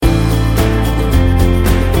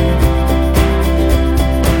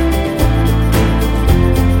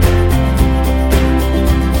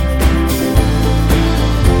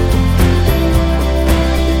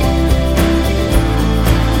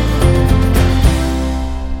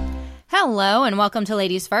Hello and welcome to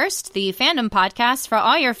Ladies First, the fandom podcast for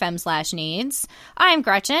all your fem/slash needs. I'm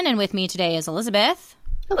Gretchen, and with me today is Elizabeth.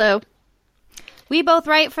 Hello. We both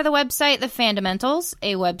write for the website The Fandamentals,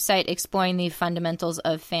 a website exploring the fundamentals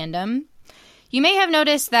of fandom. You may have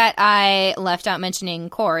noticed that I left out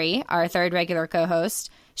mentioning Corey, our third regular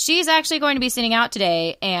co-host. She's actually going to be sitting out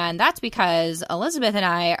today, and that's because Elizabeth and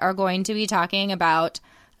I are going to be talking about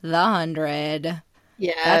The 100.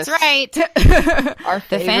 Yes. That's right. Our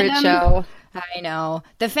favorite show. I know.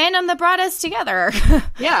 The fandom that brought us together.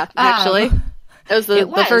 Yeah, actually. It was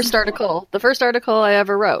the first article. The first article I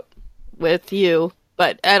ever wrote with you,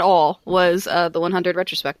 but at all, was the 100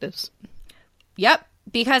 retrospectives. Yep.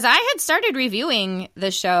 Because I had started reviewing the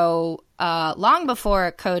show long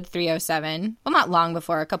before Code 307. Well, not long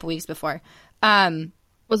before, a couple weeks before.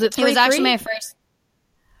 Was it 3-3? It was actually my first...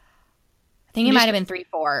 I think it might have been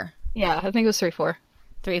 3-4. Yeah, I think it was 3-4.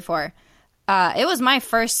 3-4. It was my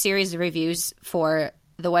first series of reviews for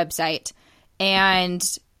the website, and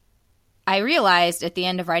I realized at the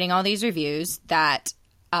end of writing all these reviews that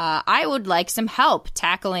I would like some help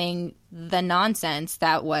tackling the nonsense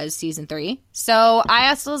that was Season 3. So I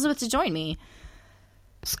asked Elizabeth to join me.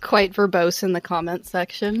 It's quite verbose in the comment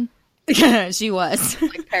section. She was.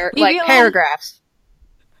 Paragraphs.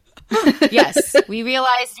 Yes. We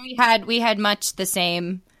realized we had much the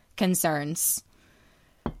same concerns.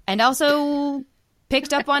 And also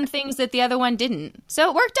picked up on things that the other one didn't. So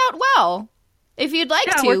it worked out well. If you'd like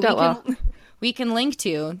we can link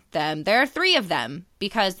to them. There are 3 of them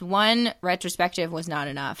because one retrospective was not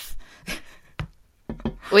enough.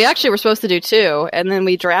 We actually were supposed to do 2, and then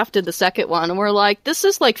we drafted the second one, and we're like, this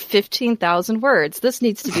is like 15,000 words. This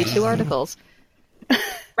needs to be 2 articles.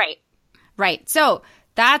 Right. So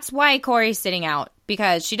that's why Corey's sitting out,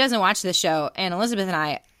 because she doesn't watch the show, and Elizabeth and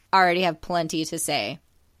I already have plenty to say.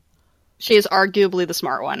 She is arguably the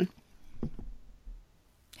smart one.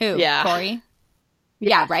 Who? Yeah. Corey?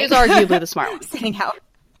 Yeah, right? She's arguably the smart one. Sitting out.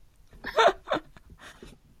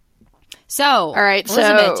 So, all right,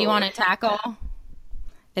 Elizabeth, do you want to tackle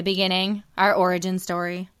the beginning, our origin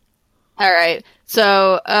story? All right.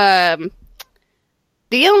 So, the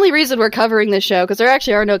only reason we're covering this show, because there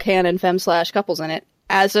actually are no canon fem/couples in it,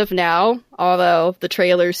 as of now, although the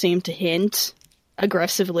trailers seem to hint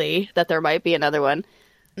aggressively that there might be another one.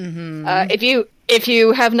 Mm-hmm. If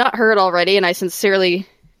you have not heard already, and I sincerely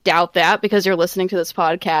doubt that because you're listening to this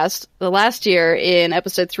podcast, the last year in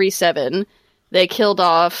episode 3-7, they killed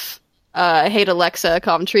off Hate Alexa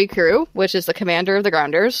Tree Crew, which is the commander of the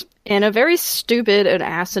Grounders, in a very stupid and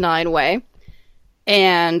asinine way.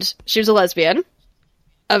 And she was a lesbian,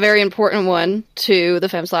 a very important one to the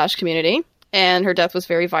fem/ community, and her death was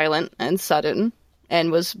very violent and sudden and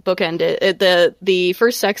was bookended. The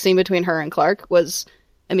first sex scene between her and Clark was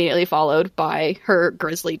immediately followed by her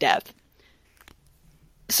grisly death.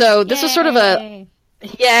 So this was sort of a...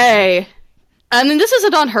 Yay! I mean, this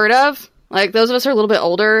isn't unheard of. Like, those of us who are a little bit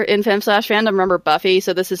older in fem/fandom remember Buffy,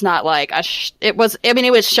 so this is not like it was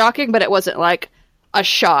shocking, but it wasn't like a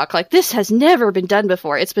shock. Like, this has never been done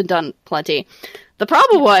before. It's been done plenty. The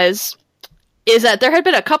problem is that there had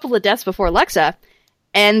been a couple of deaths before Lexa,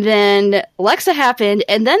 and then Lexa happened,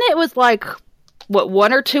 and then it was like,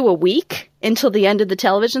 1 or 2 a week until the end of the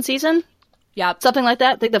television season? Yep. Something like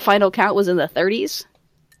that. I think the final count was in the 30s.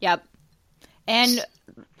 Yep. And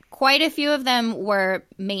quite a few of them were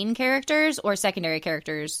main characters or secondary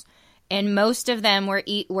characters, and most of them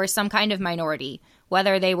were some kind of minority,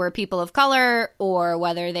 whether they were people of color or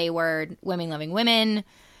whether they were women-loving women.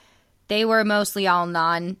 They were mostly all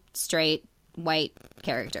non-straight white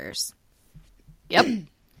characters. Yep.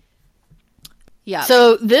 Yeah.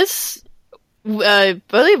 So this, I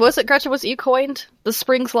believe, was it you coined the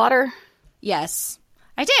spring slaughter? Yes,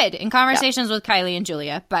 I did in conversations with Kylie and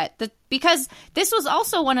Julia, but because this was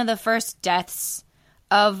also one of the first deaths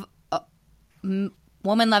of a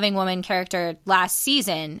woman-loving woman character last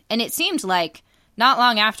season, and it seemed like not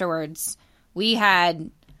long afterwards we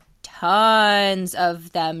had tons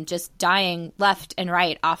of them just dying left and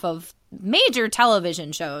right off of major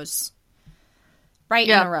television shows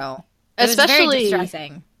in a row. It was very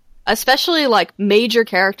distressing. Especially, like, major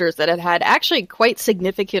characters that had actually quite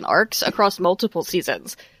significant arcs across multiple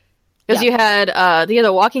seasons. Because you had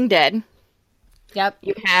The Walking Dead. Yep.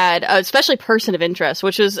 You had, especially Person of Interest,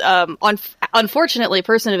 which was, unfortunately,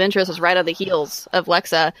 Person of Interest was right on the heels of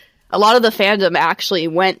Lexa. A lot of the fandom actually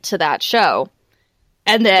went to that show.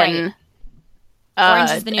 And then...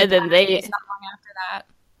 Orange is the New Black. Then they... Not long after that.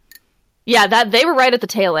 Yeah, they were right at the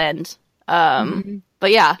tail end.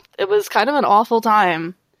 But yeah, it was kind of an awful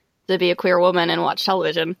time to be a queer woman and watch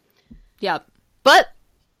television. Yep. But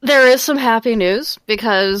There is some happy news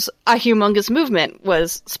because a humongous movement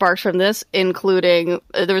was sparked from this, including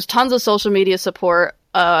there was tons of social media support.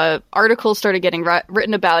 Articles started getting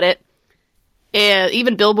written about it, and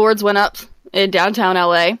even billboards went up in downtown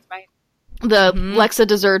LA. Right. The Lexa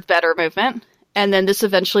deserved better movement, and then this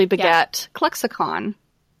eventually begat Klexicon,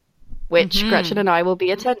 which Gretchen and I will be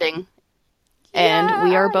attending, and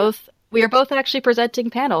we are both actually presenting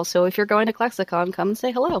panels. So if you're going to Klexicon, come and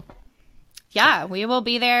say hello. Yeah, we will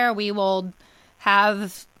be there. We will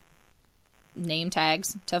have name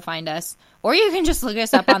tags to find us. Or you can just look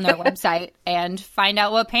us up on their website and find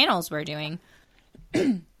out what panels we're doing.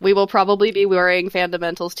 We will probably be wearing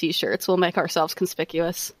Fundamentals t-shirts. We'll make ourselves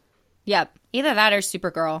conspicuous. Yep. Either that or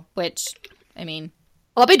Supergirl, which, I mean...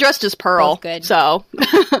 I'll be dressed as Pearl, good. So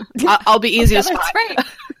I'll be easy to spot. That's right.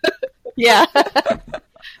 Yeah.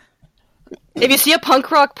 If you see a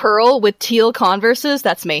punk rock Pearl with teal Converses,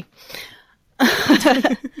 that's me.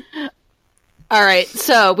 All right,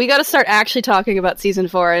 so we got to start actually talking about season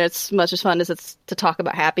 4, and it's much as fun as it's to talk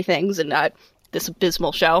about happy things and not this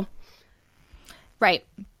abysmal show. Right.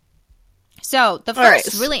 So the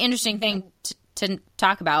first really interesting thing to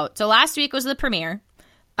talk about. So last week was the premiere,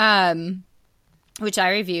 which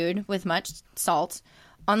I reviewed with much salt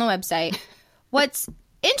on the website. What's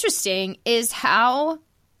interesting is how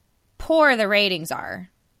poor the ratings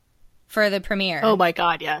are for the premiere. Oh my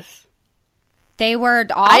god, yes. They were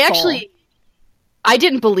awful. I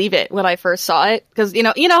didn't believe it when I first saw it, because you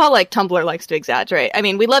know how like Tumblr likes to exaggerate. I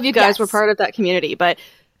mean, we love you guys, we're part of that community, but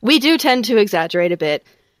we do tend to exaggerate a bit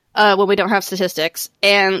when we don't have statistics.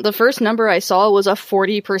 And the first number I saw was a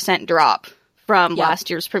 40% drop from last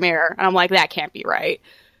year's premiere, and I'm like, that can't be right.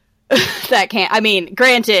 That can't. I mean,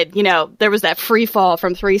 granted, there was that free fall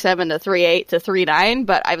from 3.7 to 3.8 to 3.9,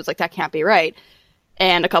 but I was like, that can't be right.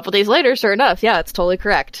 And a couple days later, sure enough, yeah, it's totally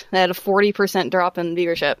correct. They had a 40% drop in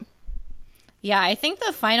viewership. Yeah, I think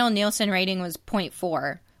the final Nielsen rating was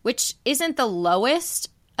 0.4, which isn't the lowest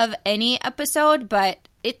of any episode, but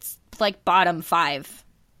it's like bottom 5.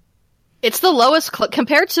 It's the lowest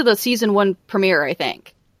compared to the season 1 premiere, I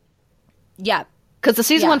think. Yeah. Because the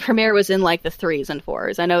season 1 premiere was in like the 3s and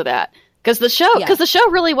 4s. I know that. Because the show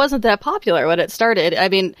really wasn't that popular when it started. I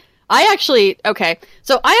mean, I actually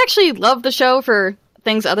love the show for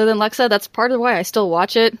things other than Lexa. That's part of why I still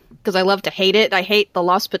watch it, because I love to hate it. I hate the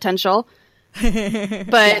lost potential. But,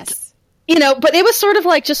 but it was sort of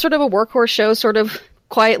like just sort of a workhorse show, sort of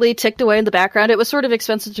quietly ticked away in the background. It was sort of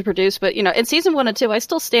expensive to produce, but, in season 1 and 2, I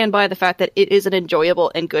still stand by the fact that it is an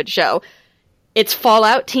enjoyable and good show. It's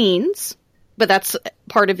Fallout teens, but that's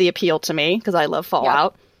part of the appeal to me, because I love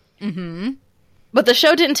Fallout. Yeah. Mm-hmm. But the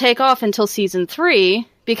show didn't take off until season 3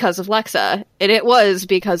 because of Lexa, and it was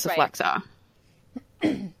because of Lexa.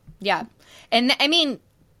 Yeah. And, I mean,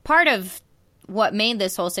 part of what made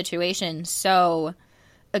this whole situation so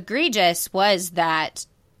egregious was that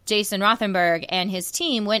Jason Rothenberg and his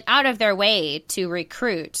team went out of their way to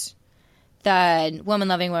recruit the Woman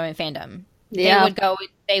Loving Women fandom. Yeah.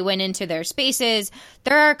 They went into their spaces.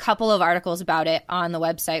 There are a couple of articles about it on the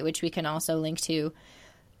website, which we can also link to.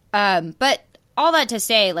 But all that to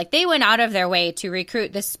say, like, they went out of their way to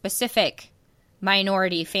recruit this specific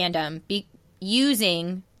minority fandom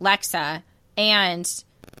using Lexa and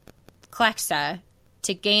Clexa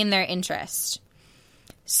to gain their interest.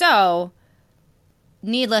 So,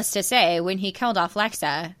 needless to say, when he killed off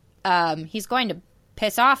Lexa, he's going to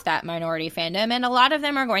piss off that minority fandom, and a lot of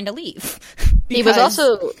them are going to leave. He was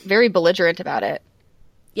also very belligerent about it.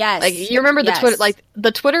 Yes. Like, you remember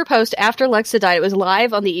the Twitter post after Lexa died, it was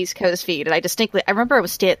live on the East Coast feed, and I remember it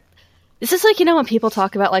was this is like, when people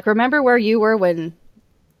talk about, like, remember where you were when,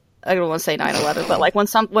 I don't want to say 9/11, but like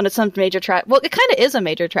when it's some major well, it kind of is a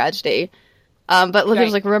major tragedy. But he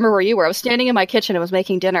was like, remember where you were? I was standing in my kitchen and was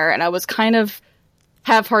making dinner, and I was kind of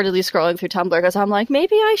half-heartedly scrolling through Tumblr because I'm like,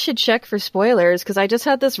 maybe I should check for spoilers, because I just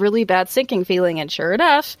had this really bad sinking feeling, and sure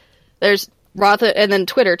enough, there's and then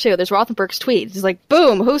Twitter too, there's Rothenberg's tweet. He's like,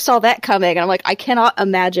 boom, who saw that coming? And I'm like, I cannot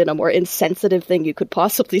imagine a more insensitive thing you could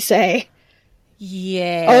possibly say.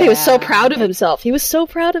 Yeah. Oh, he was so proud of himself. And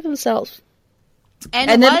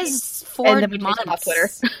was for months. Off Twitter.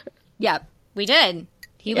 Yeah, we did.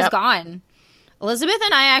 He was gone. Elizabeth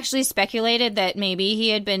and I actually speculated that maybe he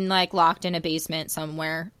had been like locked in a basement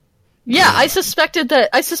somewhere. Yeah, I suspected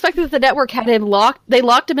that the network had him locked. They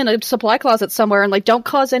locked him in a supply closet somewhere and like, don't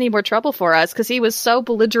cause any more trouble for us, because he was so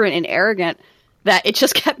belligerent and arrogant that it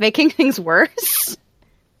just kept making things worse.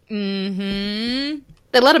 Mm-hmm.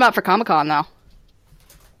 They let him out for Comic-Con though.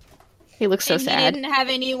 He looks so sad. He didn't have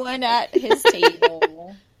anyone at his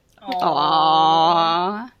table.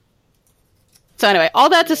 Aww. So anyway, all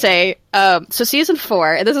that to say, so season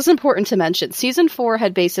 4, and this is important to mention, season 4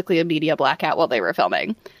 had basically a media blackout while they were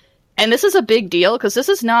filming. And this is a big deal, because this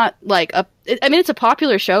is not like it's a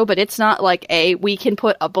popular show, but it's not like we can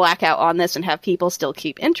put a blackout on this and have people still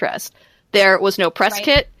keep interest. There was no press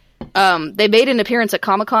kit. They made an appearance at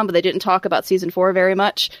Comic-Con, but they didn't talk about season 4 very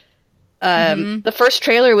much. The first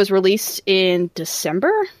trailer was released in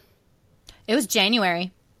December? It was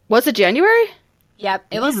January. Was it January? Yep.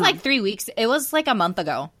 It was like 3 weeks. It was like a month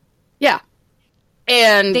ago. Yeah.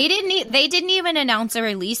 And they didn't even announce a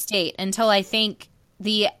release date until I think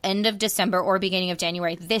the end of December or beginning of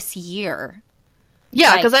January this year.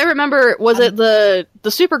 Yeah, because I remember, was it the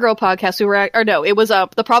Supergirl podcast it was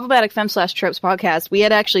the Problematic Femme/Tropes podcast. We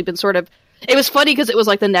had actually been sort of, it was funny because it was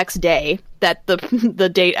like the next day that the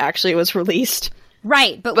date actually was released.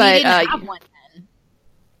 Right, but we didn't have one then.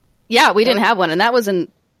 Yeah, we didn't have one, and that was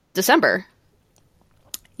in December.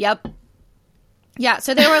 Yep. Yeah,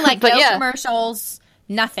 so there were like no commercials,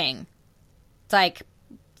 nothing. It's like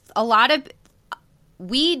a lot of,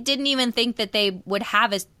 we didn't even think that they would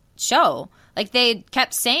have a show. Like they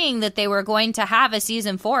kept saying that they were going to have a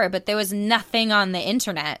season 4, but there was nothing on the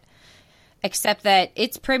internet except that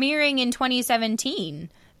it's premiering in 2017.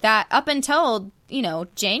 That up until,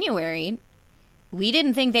 January, we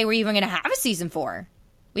didn't think they were even going to have a season 4.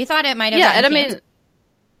 We thought it might have and canceled.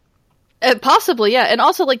 Possibly, yeah. And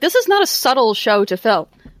also, like, this is not a subtle show to film.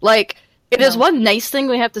 Like, it is one nice thing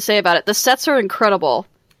we have to say about it. The sets are incredible.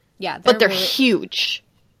 Yeah. But they're huge.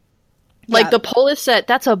 Yeah. Like, the Polis set,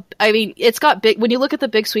 it's got big, when you look at the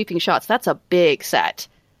big sweeping shots, that's a big set.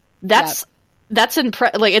 It's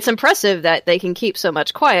impressive that they can keep so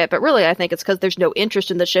much quiet, but really I think it's because there's no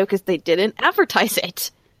interest in the show because they didn't advertise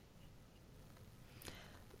it.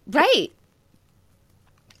 Right.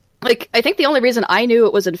 Like, I think the only reason I knew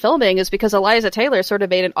it was in filming is because Eliza Taylor sort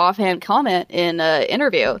of made an offhand comment in an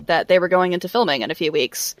interview that they were going into filming in a few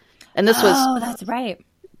weeks. And this was... Oh, that's right.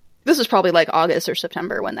 This was probably like August or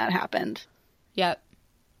September when that happened. Yep.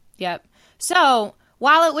 So,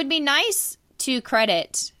 while it would be nice to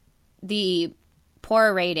credit the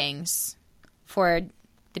poor ratings for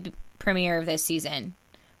the premiere of this season,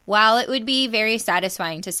 while it would be very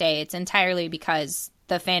satisfying to say it's entirely because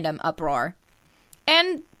the fandom uproar,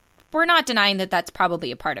 and we're not denying that that's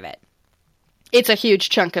probably a part of it. It's a huge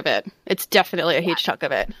chunk of it. It's definitely a huge chunk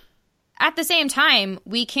of it. At the same time,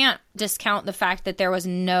 we can't discount the fact that there was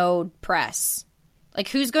no press. Like,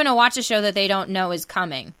 who's going to watch a show that they don't know is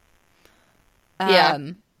coming?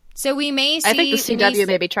 So we may see... I think the CW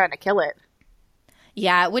may be trying to kill it.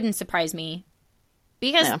 Yeah, it wouldn't surprise me.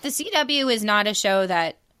 Because the CW is not a show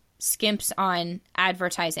that skimps on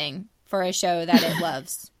advertising for a show that it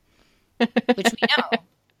loves. Which we know.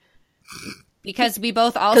 Because we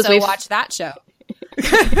both also watch that show.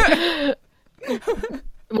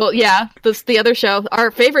 Well, yeah, the other show, our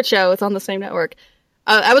favorite show, is on the same network.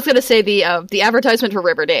 I was going to say the advertisement for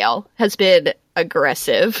Riverdale has been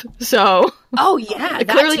aggressive, so... Oh, yeah,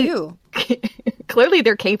 that too. Clearly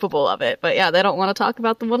they're capable of it, but yeah, they don't want to talk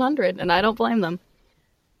about the 100, and I don't blame them.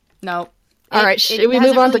 No. All right, should we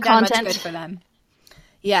move on to content? Much good for them.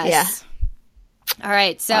 Yes. Yeah. All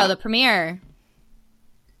right, so the premiere.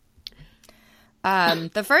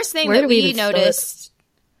 The first thing that we noticed...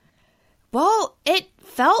 Well, it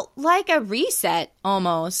felt like a reset,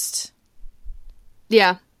 almost.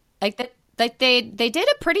 Yeah. Like they did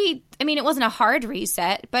a pretty... I mean, it wasn't a hard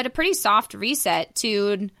reset, but a pretty soft reset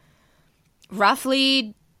to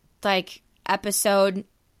roughly, like, episode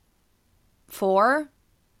 4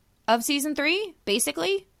 of season 3,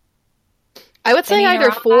 basically. I would say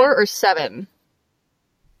either 4 or 7.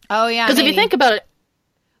 Oh, yeah, because if you think about it,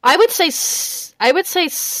 I would say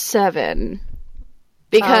 7.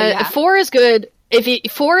 Because 4 is good.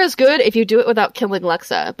 4 is good if you do it without killing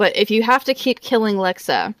Lexa. But if you have to keep killing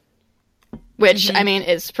Lexa, which I mean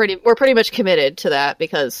we're pretty much committed to that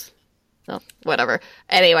because, well, whatever.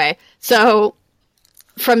 Anyway, so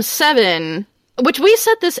from 7, which we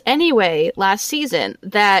said this anyway last season,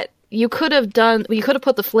 that you could have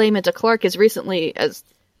put the flame into Clark as recently as,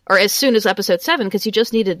 or as soon as episode 7, because you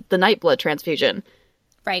just needed the Nightblood transfusion.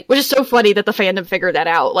 Right. Which is so funny that the fandom figured that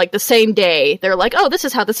out. Like, the same day, they're like, oh, this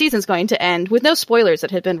is how the season's going to end, with no spoilers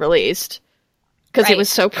that had been released. Because it was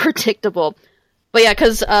so predictable. But yeah,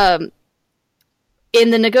 because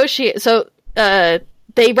in the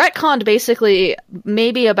they retconned basically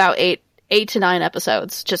maybe about 8 to 9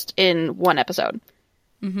 episodes, just in one episode.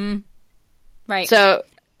 Mm-hmm. Right. So,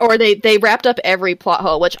 Or they wrapped up every plot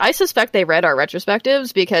hole, which I suspect they read our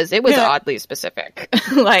retrospectives because it was oddly specific.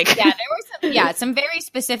 Like, yeah, there were some very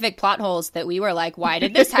specific plot holes that we were like, why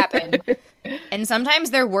did this happen? And sometimes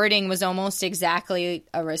their wording was almost exactly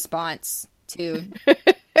a response to some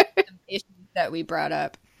issues that we brought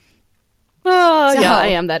up. Oh, yeah, I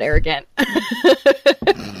am that arrogant.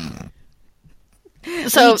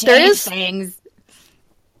 So there is things.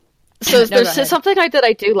 So there's something that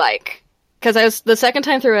I do like. Because the second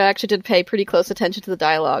time through, I actually did pay pretty close attention to the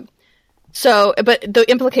dialogue. So, but the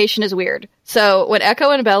implication is weird. So, when Echo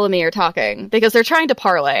and Bellamy are talking, because they're trying to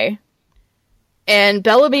parlay, and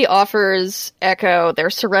Bellamy offers Echo their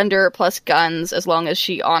surrender plus guns as long as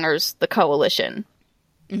she honors the coalition.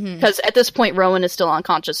 Because at this point, Rowan is still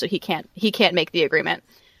unconscious, so he can't make the agreement.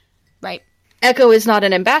 Right. Echo is not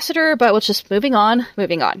an ambassador, but we'll just moving on.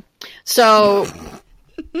 So...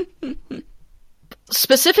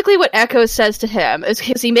 Specifically what Echo says to him is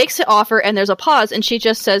because he makes an offer and there's a pause and she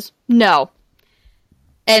just says, no.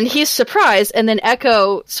 And he's surprised, and then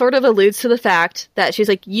Echo sort of alludes to the fact that she's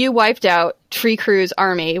like, you wiped out Tree Crew's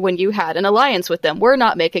army when you had an alliance with them. We're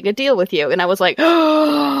not making a deal with you. And I was like,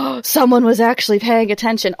 oh, someone was actually paying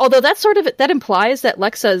attention. Although that implies that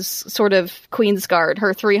Lexa's sort of Queen's Guard,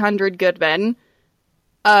 her 300 good men,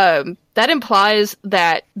 that implies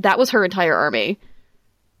that was her entire army.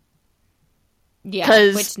 Yeah,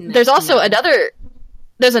 because there's also another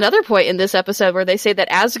point in this episode where they say that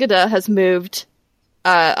Azgada has moved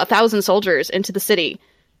 1,000 soldiers into the city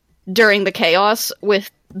during the chaos with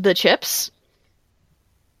the chips.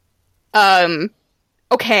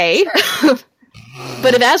 Okay. Sure.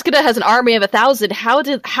 But if Azgada has an army of 1,000, how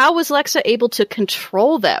was Lexa able to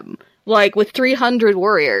control them? Like, with 300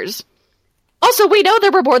 warriors? Also, we know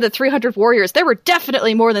there were more than 300 warriors. There were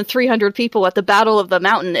definitely more than 300 people at the Battle of the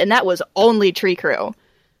Mountain, and that was only Tree Crew.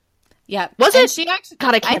 Yeah. Was it? She actually,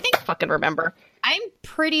 God, I can't fucking remember. I'm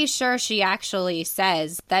pretty sure she actually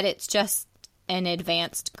says that it's just an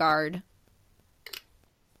advanced guard.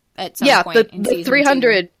 At some point in season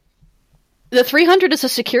 300. 2. The 300 is a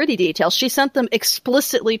security detail. She sent them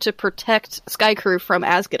explicitly to protect Sky Crew from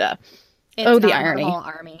Azgada. It's the irony. Her whole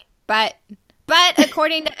army. But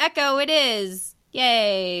according to Echo, it is.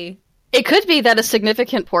 Yay. It could be that a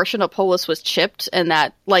significant portion of Polis was chipped, and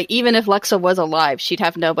that, like, even if Lexa was alive, she'd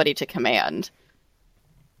have nobody to command.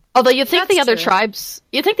 Although you'd think the other tribes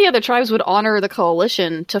would honor the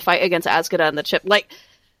coalition to fight against Azgada and the chip. Like,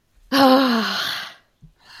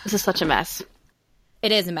 this is such a mess.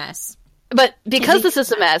 It is a mess. But because this is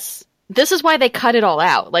a mess, this is why they cut it all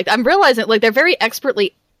out. Like, I'm realizing, like, they're very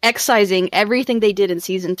expertly excising everything they did in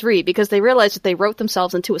season 3 because they realized that they wrote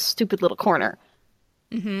themselves into a stupid little corner.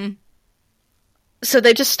 Mm-hmm. So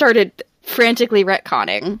they just started frantically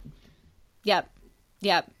retconning. Yep.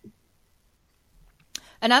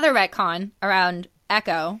 Another retcon around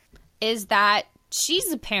Echo is that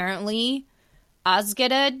she's apparently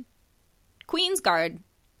Azgada Queensguard.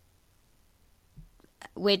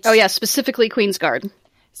 Which... Oh yeah, specifically Queensguard.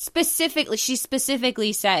 She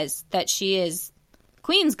specifically says that she is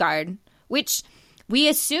Queensguard, which we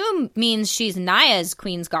assume means she's Naya's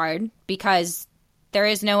Queensguard, because there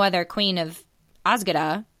is no other queen of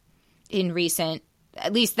Azgada in recent,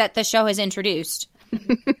 at least that the show has introduced.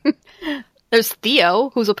 There's Theo,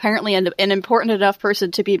 who's apparently an important enough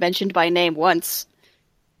person to be mentioned by name once.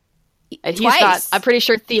 And he's not, I'm pretty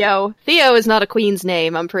sure Theo is not a queen's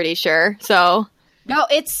name, I'm pretty sure, so. No,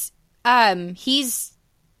 it's, he's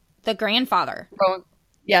the grandfather.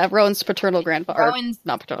 Rowan's paternal grandfather.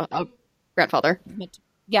 Grandfather.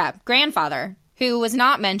 Yeah, grandfather, who was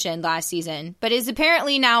not mentioned last season, but is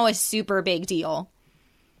apparently now a super big deal.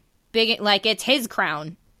 Like, it's his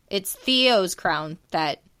crown. It's Theo's crown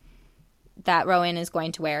that Rowan is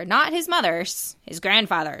going to wear. Not his mother's, his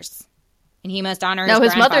grandfather's. And he must honor his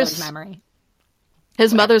grandfather's memory.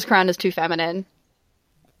 His mother's crown is too feminine,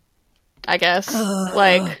 I guess.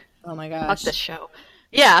 Like, oh my gosh. Fuck this show.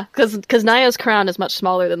 Yeah, because Naya's crown is much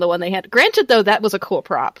smaller than the one they had. Granted, though, that was a cool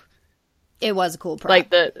prop. It was a cool prop. Like,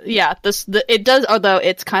 it does, although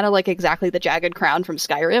it's kind of like exactly the jagged crown from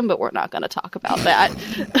Skyrim, but we're not going to talk about that.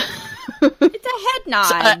 It's a head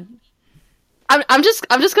nod. So, I'm just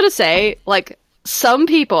going to say, like, some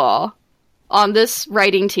people on this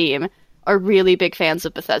writing team are really big fans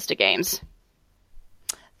of Bethesda games.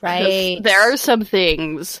 Right. There are some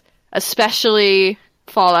things, especially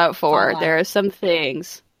Fallout 4, there are some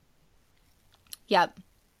things. Yep.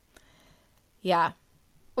 Yeah.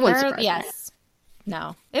 It wouldn't surprise me. Yes.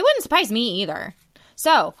 No. It wouldn't surprise me either.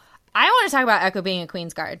 So, I want to talk about Echo being a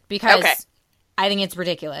Queensguard, because I think it's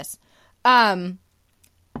ridiculous. I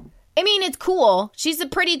mean, it's cool. She's a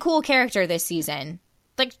pretty cool character this season.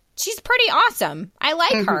 Like, she's pretty awesome. I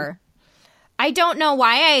like her. I don't know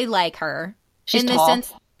why I like her. She's tall.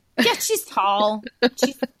 Sense. Yeah, she's tall.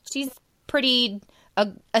 she's pretty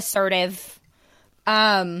assertive.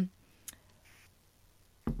 But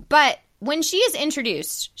when she's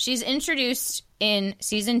introduced in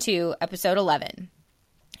season 2, episode 11.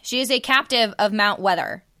 She is a captive of Mount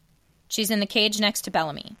Weather. She's in the cage next to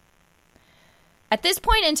Bellamy. At this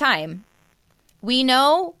point in time, we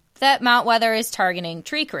know that Mount Weather is targeting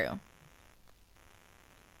Tree Crew.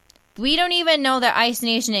 We don't even know that Ice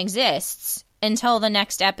Nation exists until the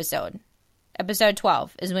next episode. Episode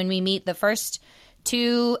 12 is when we meet the first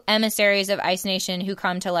 2 emissaries of Ice Nation who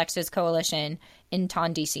come to Lexa's coalition in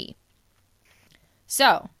Taun, DC.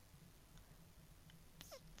 So,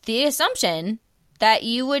 the assumption that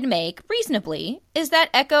you would make reasonably is that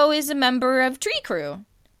Echo is a member of Tree Crew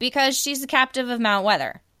because she's a captive of Mount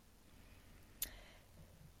Weather.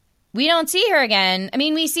 We don't see her again. I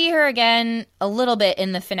mean, we see her again a little bit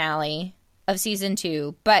in the finale of season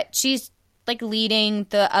 2, but she's like leading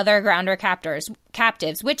the other Grounder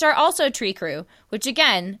captives, which are also Tree Crew, which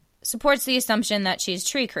again supports the assumption that she's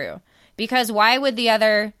Tree Crew. Because why would the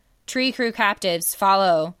other Tree Crew captives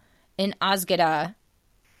follow an Azgeda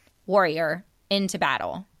warrior into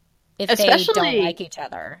battle if they don't like each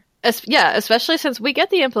other? Especially since we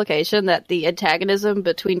get the implication that the antagonism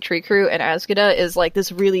between Tree Crew and Azgeda is like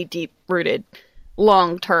this really deep-rooted,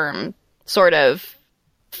 long-term sort of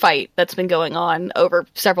fight that's been going on over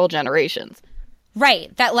several generations.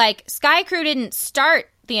 Right. That, like, Sky Crew didn't start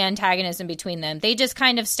the antagonism between them. They just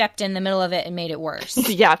kind of stepped in the middle of it and made it worse.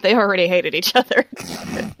 Yeah, they already hated each other.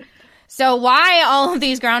 So why all of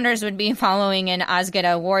these Grounders would be following an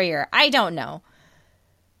Azgeda warrior, I don't know.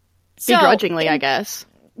 Begrudgingly, I guess.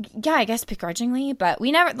 Yeah, I guess begrudgingly, but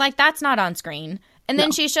we never, like, that's not on screen. And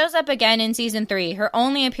then she shows up again in season 3. Her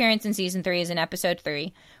only appearance in season 3 is in episode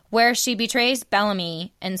 3, where she betrays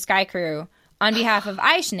Bellamy and Sky Crew on behalf of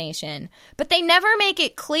Ice Nation. But they never make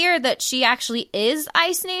it clear that she actually is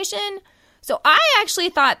Ice Nation. So I actually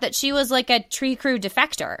thought that she was like a Tree Crew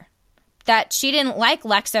defector. That she didn't like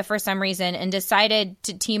Lexa for some reason and decided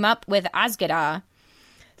to team up with Azgeda.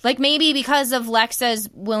 Like maybe because of Lexa's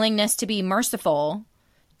willingness to be merciful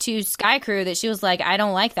to Sky Crew, that she was like, I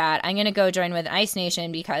don't like that. I'm going to go join with Ice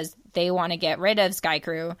Nation because they want to get rid of Sky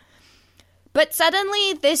Crew. But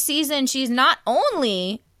suddenly this season, she's not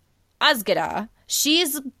only Azgeda,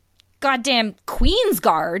 she's goddamn Queen's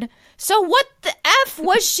Guard. So what the F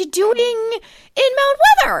was she doing in Mount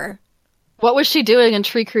Weather? What was she doing in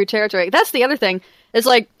Tree Crew territory? That's the other thing. It's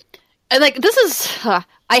like, and like, this is,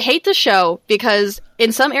 I hate the show because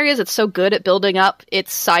in some areas it's so good at building up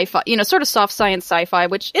its sci-fi, you know, sort of soft science sci-fi,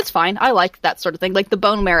 which it's fine. I like that sort of thing. Like the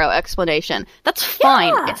bone marrow explanation. That's fine.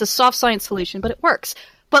 Yeah. It's a soft science solution, but it works.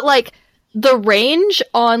 But like, the range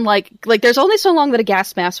on like there's only so long that a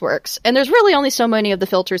gas mask works, and there's really only so many of the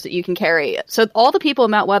filters that you can carry. So all the people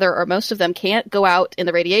in Mount Weather, or most of them, can't go out in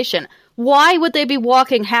the radiation. Why would they be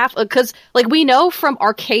walking half? Because like we know from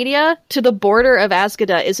Arcadia to the border of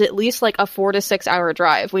Azgeda is at least like a 4 to 6 hour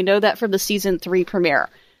drive. We know that from the season 3 premiere.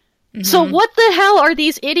 Mm-hmm. So what the hell are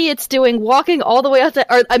these idiots doing walking all the way out to...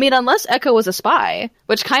 I mean, unless Echo was a spy,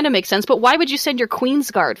 which kind of makes sense, but why would you send your Queen's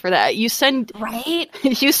Guard for that? You send... Right?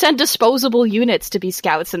 You send disposable units to be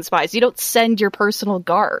scouts and spies. You don't send your personal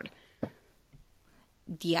guard.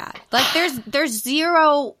 Yeah. Like, there's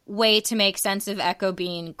zero way to make sense of Echo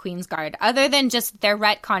being Queen's Guard, other than just they're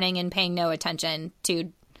retconning and paying no attention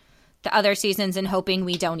to the other seasons and hoping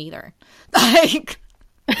we don't either. Like...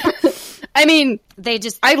 I mean,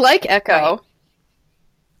 I like Echo.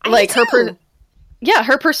 Right. Like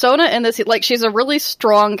her persona in this, like she's a really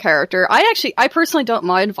strong character. I personally don't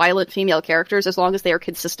mind violent female characters as long as they are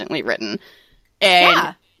consistently written.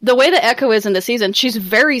 And the way that Echo is in the season, she's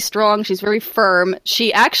very strong, she's very firm.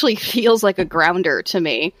 She actually feels like a grounder to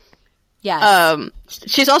me. Yes.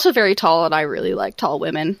 She's also very tall, and I really like tall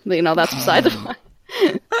women. You know, that's beside the point.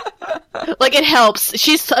 Like, it helps.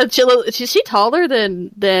 Is she taller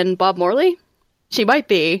than Bob Morley? She might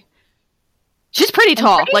be. She's pretty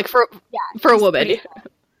tall, like for a woman.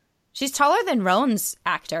 She's taller than Roan's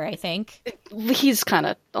actor, I think. He's kind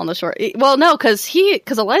of on the short. Well, no, because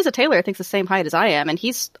Eliza Taylor, I think, is the same height as I am, and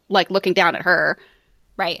he's like looking down at her.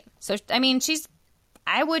 Right. So I mean,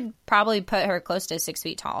 I would probably put her close to 6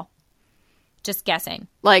 feet tall. Just guessing,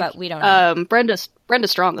 but we don't know. Brenda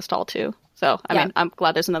Strong is tall too. So, I mean, I'm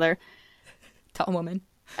glad there's another tall woman.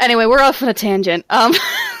 Anyway, we're off on a tangent. All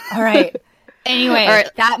right. Anyway,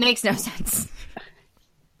 that makes no sense.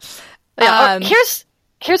 Yeah,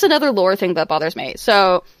 here's another lore thing that bothers me.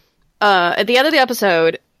 So, at the end of the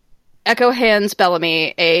episode, Echo hands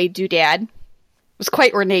Bellamy a doodad, was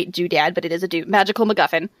quite ornate doodad, but it is a magical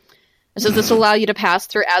MacGuffin. It says this will allow you to pass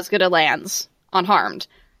through Azgada lands unharmed.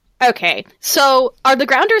 Okay, so are the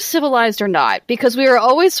Grounders civilized or not? Because we were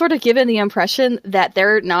always sort of given the impression that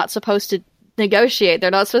they're not supposed to negotiate.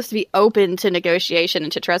 They're not supposed to be open to negotiation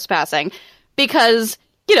and to trespassing. Because,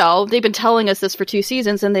 you know, they've been telling us this for 2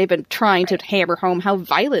 seasons, and they've been trying to hammer home how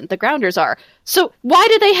violent the Grounders are. So why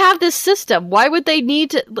do they have this system? Why would they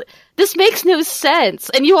need to... This makes no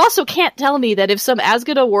sense. And you also can't tell me that if some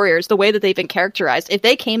Azgada warriors, the way that they've been characterized, if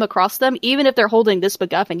they came across them, even if they're holding this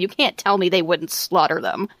MacGuffin, you can't tell me they wouldn't slaughter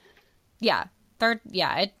them. Yeah.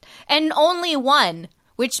 And only one,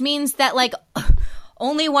 which means that, like,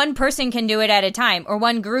 only one person can do it at a time, or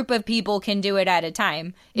one group of people can do it at a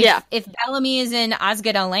time. If Bellamy is in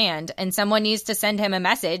Azgada land and someone needs to send him a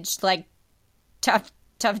message, like, tough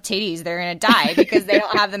titties, they're gonna die because they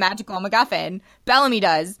don't have the magical MacGuffin. Bellamy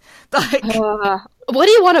does. Like, what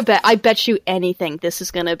do you want to bet? I bet you anything this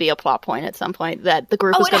is gonna be a plot point at some point, that the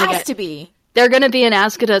group is gonna it has to be. They're gonna be in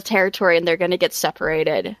Azgada territory and they're gonna get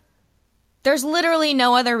separated. There's literally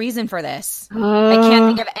no other reason for this. I can't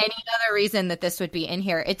think of any other reason that this would be in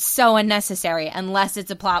here. It's so unnecessary unless it's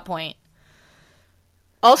a plot point.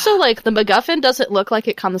 Also, like, the MacGuffin doesn't look like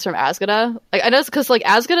it comes from Azgada. Like, I know it's because, like,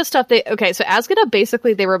 Azgada stuff, so Azgada,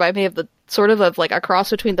 basically, they remind me of the, sort of like, a cross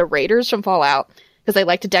between the Raiders from Fallout, because they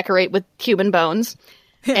like to decorate with human bones,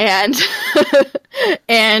 and,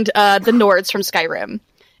 and, the Nords from Skyrim.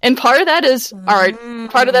 And part of that is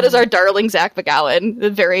our darling Zach Bagalen, the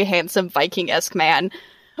very handsome Viking-esque man.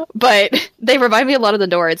 But they remind me a lot of the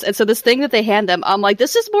Nords. And so this thing that they hand them, I'm like,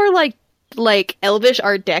 this is more like Elvish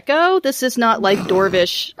Art Deco. This is not like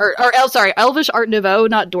Dwarvish, Elvish Art Nouveau,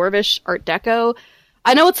 not Dwarvish Art Deco.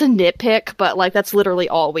 I know it's a nitpick, but, like, that's literally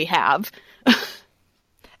all we have.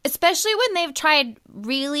 Especially when they've tried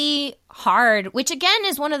really hard, which again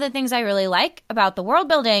is one of the things I really like about the world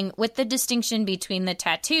building, with the distinction between the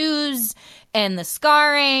tattoos and the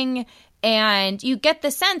scarring. And you get the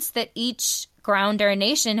sense that each Grounder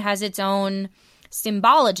nation has its own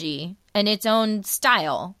symbology and its own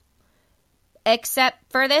style.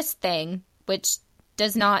 Except for this thing, which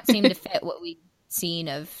does not seem to fit what we've seen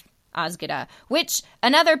of Azgada. Which,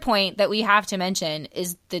 another point that we have to mention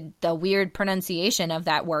is the weird pronunciation of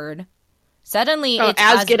that word. Suddenly it's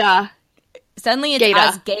Azgada. Suddenly it's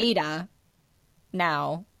Azgada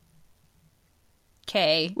now.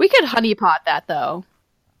 Okay. We could honeypot that, though.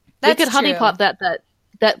 That's we could true. honeypot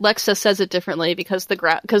that Lexa says it differently because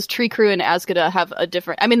because Tree Crew and Azgada have a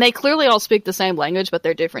different... I mean, they clearly all speak the same language, but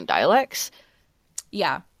they're different dialects.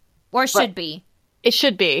 Yeah. Or should be. It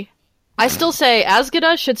should be. I still say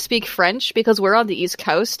Azgada should speak French because we're on the East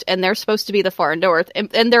Coast and they're supposed to be the far north,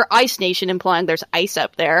 and they're Ice Nation, implying there's ice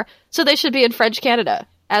up there, so they should be in French Canada.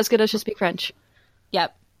 Azgada should speak French.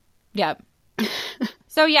 Yep.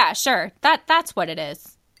 So yeah, sure. That's what it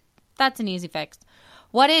is. That's an easy fix.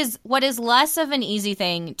 What is less of an easy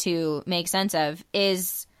thing to make sense of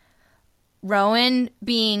is Rowan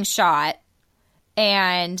being shot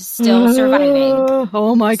and still surviving.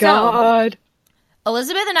 Oh my god.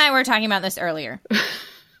 Elizabeth and I were talking about this earlier.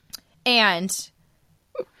 And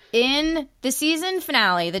in the season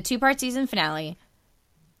finale, the 2-part season finale,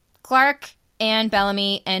 Clark and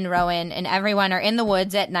Bellamy and Rowan and everyone are in the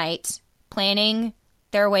woods at night planning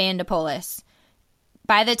their way into Polis.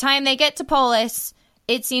 By the time they get to Polis,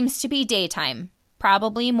 it seems to be daytime,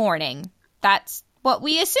 probably morning. That's what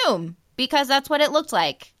we assume, because that's what it looked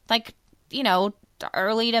like. Like, you know,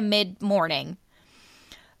 early to mid-morning.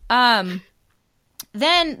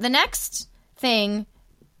 Then the next thing,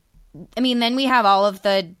 I mean, then we have all of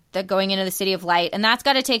the going into the City of Light, and that's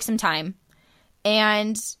got to take some time.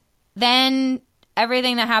 And then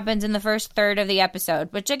everything that happens in the first third of the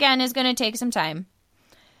episode, which again is going to take some time.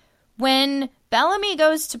 When Bellamy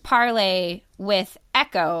goes to parley with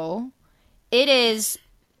Echo, it is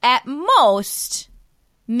at most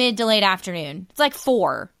mid to late afternoon. It's like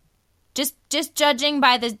 4. Just judging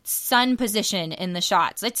by the sun position in the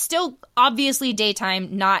shots. It's still obviously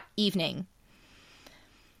daytime, not evening.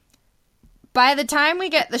 By the time we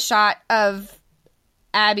get the shot of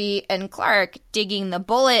Abby and Clark digging the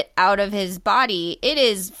bullet out of his body, it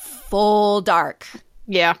is full dark.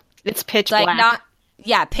 Yeah, it's pitch black.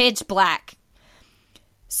 Pitch black.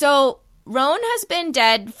 So Roan has been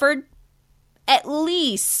dead for at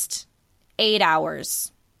least 8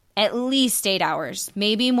 hours. At least 8 hours.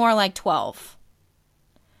 Maybe more like 12.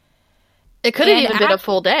 It could have even been a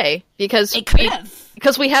full day. Because it could have.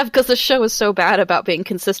 Because the show is so bad about being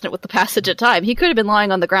consistent with the passage of time. He could have been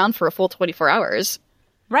lying on the ground for a full 24 hours.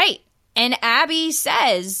 Right. And Abby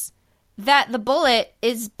says that the bullet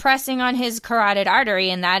is pressing on his carotid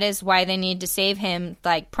artery, and that is why they need to save him,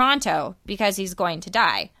 like, pronto, because he's going to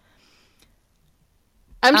die.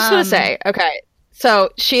 I'm just going to say, okay,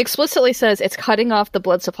 so she explicitly says it's cutting off the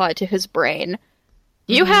blood supply to his brain.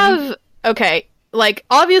 You have, okay, like,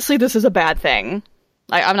 obviously this is a bad thing.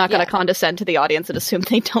 I'm not going to condescend to the audience and assume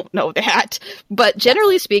they don't know that. But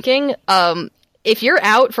generally speaking, if you're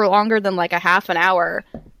out for longer than, like, a half an hour,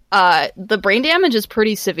 the brain damage is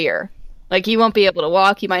pretty severe. Like, you won't be able to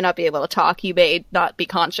walk, you might not be able to talk, you may not be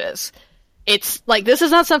conscious. It's, like, this is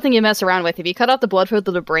not something you mess around with. If you cut out the blood flow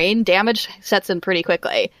to the brain, damage sets in pretty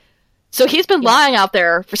quickly. So he's been lying out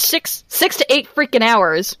there for six to 8 freaking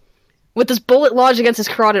hours with this bullet lodged against his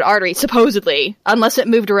carotid artery, supposedly, unless it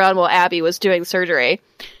moved around while Abby was doing the surgery.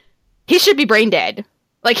 He should be brain dead.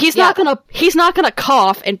 Like, he's not gonna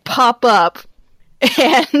cough and pop up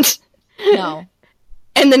and... No.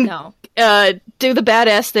 And then do the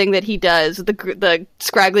badass thing that he does, the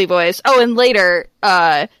scraggly voice. Oh, and later,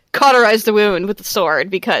 cauterize the wound with the sword,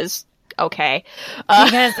 because... Okay.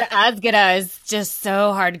 Because Azgada is just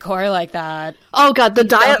so hardcore like that. Oh god,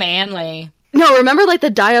 so manly. No, remember, like, the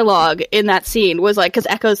dialogue in that scene was, like, because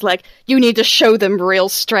Echo's like, you need to show them real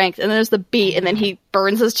strength, and then there's the beat, and then he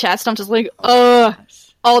burns his chest, I'm just like,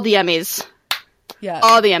 all the Emmys. Yeah.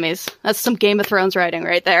 All the Emmys. That's some Game of Thrones writing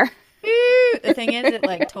right there. The thing is, it,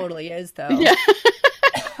 like, totally is, though. Yeah.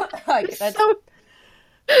 Like, that's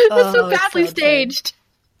so badly staged.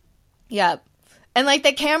 Yeah. And, like,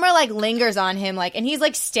 the camera, like, lingers on him, like, and he's,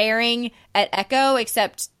 like, staring at Echo,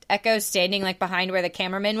 except Echo's standing, like, behind where the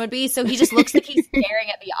cameraman would be, so he just looks like he's staring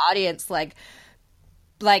at the audience, like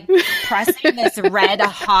pressing this red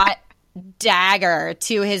hot dagger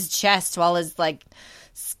to his chest while his, like,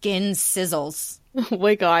 skin sizzles. Oh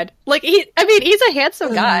my god. Like, he's a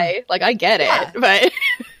handsome guy. Like, I get it,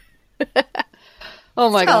 but... oh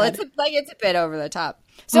my god. It's a bit over the top.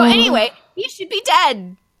 So anyway, he should be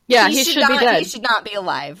dead. Yeah, he should be dead. He should not be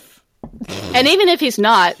alive. And even if he's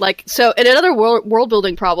not, like, so, and another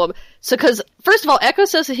world-building problem, so, because, first of all, Echo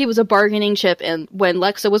says that he was a bargaining chip when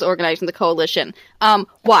Lexa was organizing the coalition.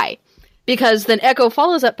 Why? Because then Echo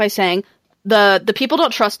follows up by saying, the people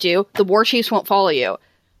don't trust you, the war chiefs won't follow you.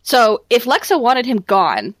 So, if Lexa wanted him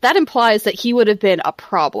gone, that implies that he would have been a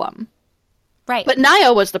problem. Right. But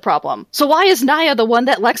Naya was the problem. So why is Naya the one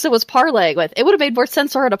that Lexa was parlaying with? It would have made more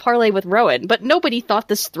sense for her to parlay with Rowan, but nobody thought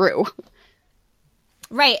this through.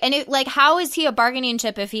 Right, and how is he a bargaining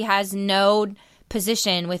chip if he has no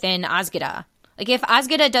position within Azgada? Like, if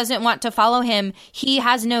Azgada doesn't want to follow him, he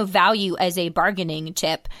has no value as a bargaining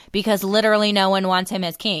chip, because literally no one wants him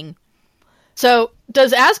as king. So,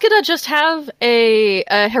 does Azgada just have a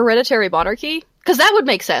hereditary monarchy? Because that would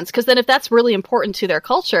make sense, because then if that's really important to their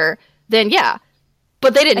culture, then yeah.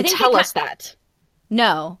 But they didn't tell us that.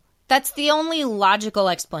 No. That's the only logical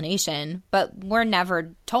explanation, but we're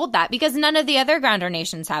never told that, because none of the other Grounder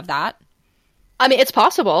nations have that. I mean, it's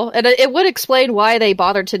possible, and it would explain why they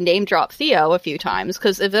bothered to name drop Theo a few times,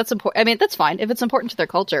 because if that's important, I mean, that's fine, if it's important to their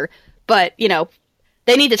culture, but, you know,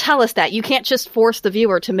 they need to tell us that. You can't just force the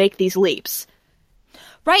viewer to make these leaps.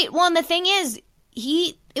 Right, well, and the thing is,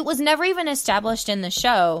 it was never even established in the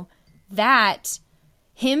show that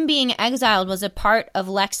him being exiled was a part of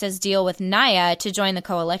Lexa's deal with Naya to join the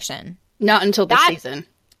coalition. Not until this season.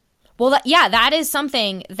 Well, that is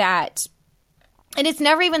something that... And it's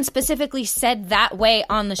never even specifically said that way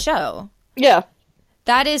on the show. Yeah.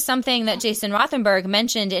 That is something that Jason Rothenberg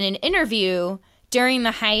mentioned in an interview during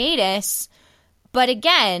the hiatus. But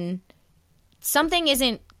again, something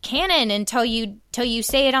isn't canon until you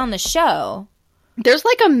say it on the show. There's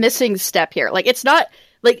like a missing step here. Like, it's not...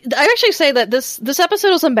 Like, I actually say that this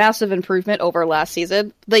episode was a massive improvement over last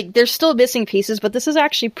season. Like, there's still missing pieces, but this is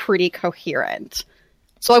actually pretty coherent.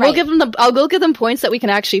 So I'll go give them points that we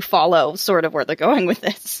can actually follow sort of where they're going with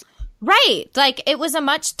this. Right. Like, it was a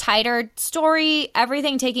much tighter story.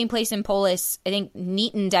 Everything taking place in Polis, I think,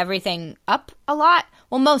 neatened everything up a lot.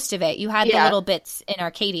 Well, most of it. You had the little bits in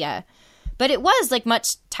Arcadia. But it was, like,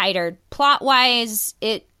 much tighter. Plot-wise,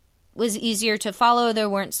 it was easier to follow. There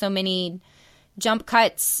weren't so many jump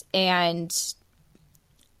cuts and,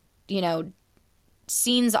 you know,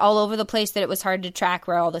 scenes all over the place that it was hard to track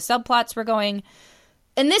where all the subplots were going.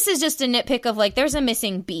 And this is just a nitpick of, like, there's a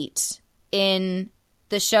missing beat in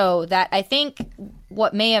the show that I think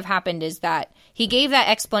what may have happened is that he gave that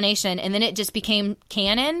explanation and then it just became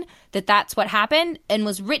canon that that's what happened and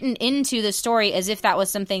was written into the story as if that was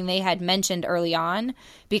something they had mentioned early on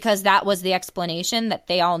because that was the explanation that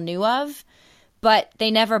they all knew of. But they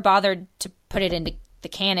never bothered to put it into the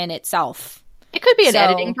canon itself. It could be an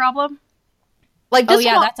editing problem. Like this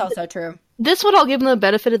that's also true. this one I'll give them the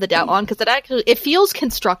benefit of the doubt on, because it feels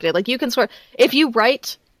constructed. Like, you can if you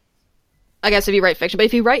write fiction, but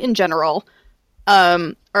if you write in general,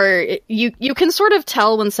 you can sort of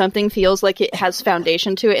tell when something feels like it has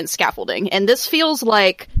foundation to it and scaffolding. And this feels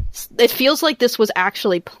like this was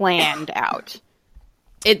actually planned out.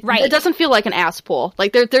 It doesn't feel like an ass pull.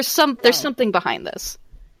 Like there's something behind this.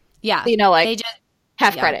 Yeah. Like they just,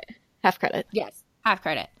 half credit. Yes, half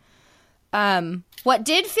credit. What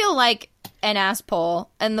did feel like an ass pull,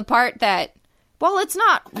 and the part that, well, it's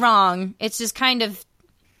not wrong, it's just kind of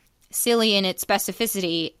silly in its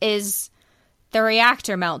specificity, is the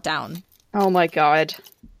reactor meltdown. Oh my god.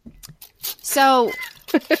 So,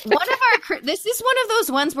 this is one of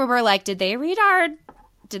those ones where we're like, did they read our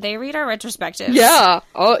retrospectives? Yeah.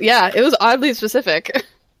 Oh yeah, it was oddly specific.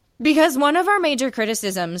 Because one of our major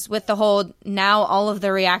criticisms with the whole now all of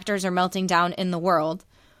the reactors are melting down in the world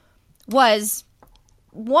was,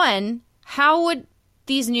 one, how would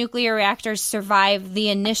these nuclear reactors survive the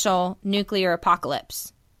initial nuclear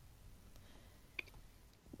apocalypse?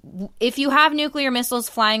 If you have nuclear missiles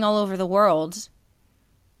flying all over the world,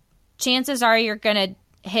 chances are you're going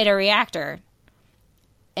to hit a reactor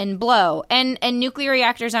and blow. And nuclear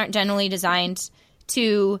reactors aren't generally designed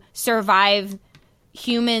to survive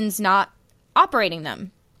humans not operating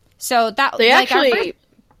them. So that they actually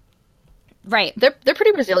right. They're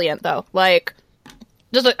pretty resilient though. Like,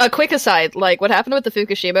 just a quick aside, like what happened with the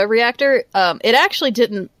Fukushima reactor, it actually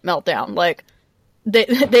didn't melt down. Like they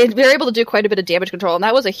were able to do quite a bit of damage control, and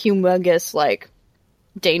that was a humongous like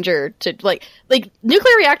danger to like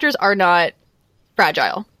nuclear reactors are not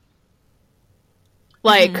fragile.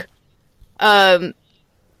 Like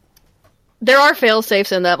there are fail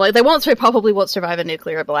safes in them. Like they probably won't survive a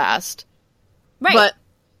nuclear blast. Right. But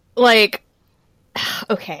like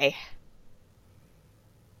okay.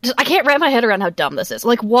 I can't wrap my head around how dumb this is.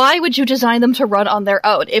 Like, why would you design them to run on their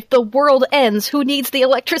own? If the world ends, who needs the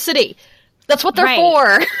electricity? That's what they're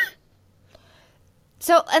for.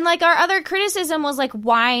 So, and like our other criticism was like,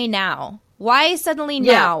 why now? Why suddenly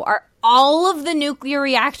now? Are all of the nuclear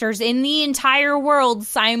reactors in the entire world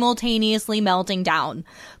simultaneously melting down?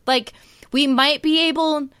 Like, we might be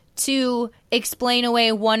able to explain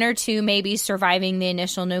away one or two maybe surviving the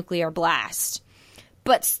initial nuclear blast.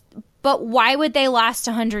 But why would they last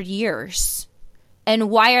 100 years? And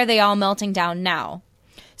why are they all melting down now?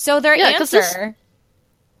 So their answer...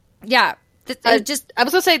 I was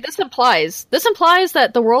going to say, this implies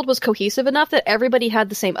that the world was cohesive enough that everybody had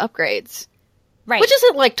the same upgrades. Right. Which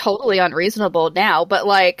isn't, like, totally unreasonable now, but,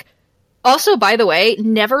 like... Also, by the way,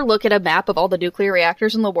 never look at a map of all the nuclear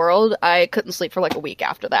reactors in the world. I couldn't sleep for, like, a week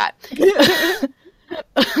after that.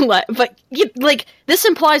 But, like, this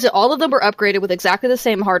implies that all of them were upgraded with exactly the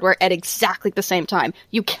same hardware at exactly the same time.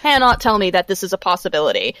 You cannot tell me that this is a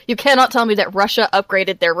possibility. You cannot tell me that Russia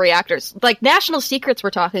upgraded their reactors. Like, national secrets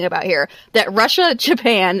we're talking about here. That Russia,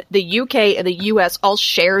 Japan, the UK, and the US all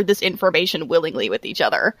shared this information willingly with each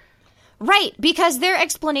other. Right, because their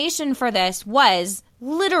explanation for this was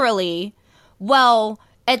literally, well,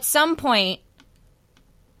 at some point,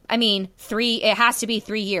 I mean, it has to be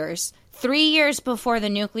 3 years. 3 years before the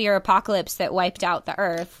nuclear apocalypse that wiped out the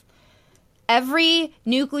Earth, every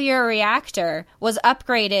nuclear reactor was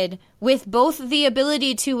upgraded with both the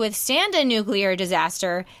ability to withstand a nuclear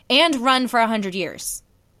disaster and run for 100 years.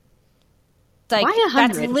 Like, why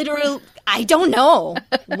 100? That's literal. I don't know.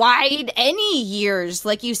 Why any years?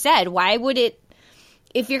 Like you said, why would it?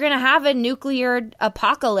 If you're going to have a nuclear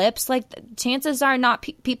apocalypse, like chances are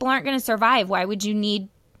people aren't going to survive. Why would you need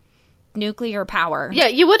nuclear power? Yeah,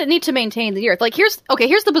 you wouldn't need to maintain the Earth. Like, here's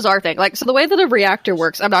the bizarre thing. Like, so the way that a reactor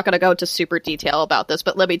works, I'm not going to go into super detail about this,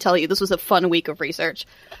 but let me tell you, this was a fun week of research.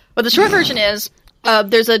 But the short version is,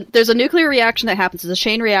 there's a nuclear reaction that happens. It's a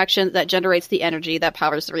chain reaction that generates the energy that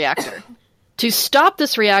powers the reactor. To stop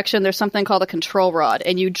this reaction, there's something called a control rod,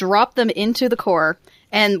 and you drop them into the core,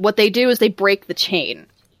 and what they do is they break the chain.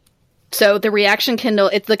 So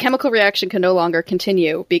the chemical reaction can no longer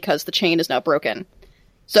continue because the chain is now broken.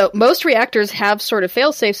 So most reactors have sort of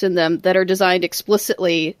fail-safes in them that are designed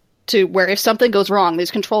explicitly to where if something goes wrong,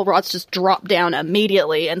 these control rods just drop down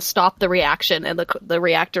immediately and stop the reaction, and the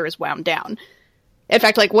reactor is wound down. In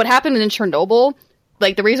fact, like what happened in Chernobyl,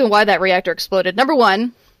 like the reason why that reactor exploded, number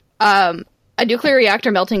one, a nuclear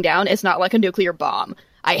reactor melting down is not like a nuclear bomb.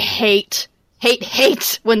 I hate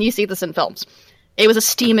when you see this in films. It was a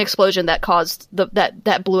steam explosion that caused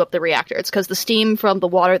that blew up the reactor. It's because the steam from the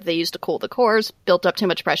water that they used to cool the cores built up too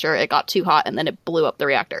much pressure, it got too hot, and then it blew up the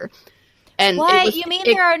reactor. And what? You mean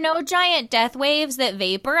there are no giant death waves that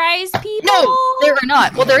vaporize people? No, there are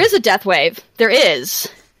not. Well, there is a death wave. There is.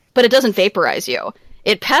 But it doesn't vaporize you.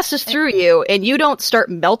 it passes through you, and you don't start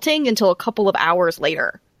melting until a couple of hours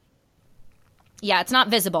later. Yeah, it's not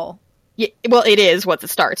visible. Yeah, well, it is once it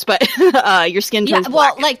starts, but your skin turns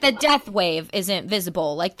black. Well, like the death wave isn't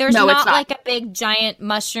visible. Like there's No, it's not not. like a big giant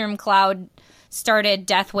mushroom cloud started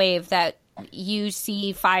death wave that you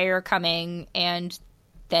see fire coming and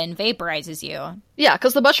then vaporizes you. Yeah,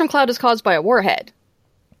 because the mushroom cloud is caused by a warhead.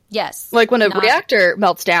 Yes. Like when a reactor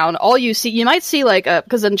melts down, all you might see like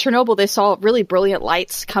because in Chernobyl they saw really brilliant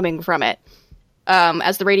lights coming from it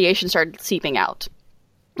as the radiation started seeping out,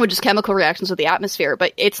 which is chemical reactions with the atmosphere,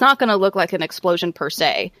 but it's not going to look like an explosion per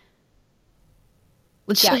se.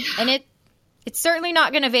 Yeah, and it's certainly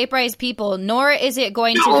not going to vaporize people, nor is it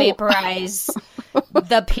going to vaporize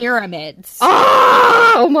the pyramids.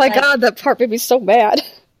 Oh my god, that part made me so mad.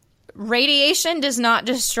 Radiation does not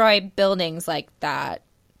destroy buildings like that.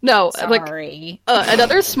 No, sorry. Like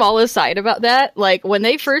another small aside about that, like when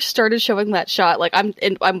they first started showing that shot, like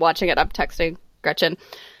I'm watching it, I'm texting Gretchen,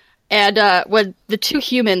 and when the two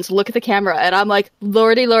humans look at the camera, and I'm like,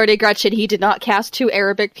 lordy, Gretchen, he did not cast two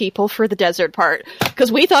Arabic people for the desert part,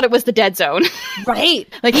 because we thought it was the dead zone. Right.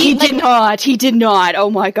 Like, he did not, oh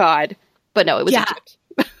my god. But no, it was Egypt.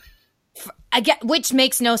 Which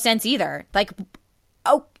makes no sense either. Like,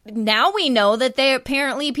 oh, now we know that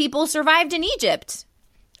apparently people survived in Egypt.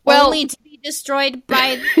 Well, only to be destroyed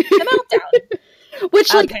by the meltdown.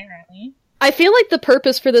 Which, like, apparently. I feel like the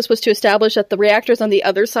purpose for this was to establish that the reactors on the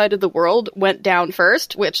other side of the world went down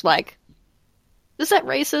first, which, like, is that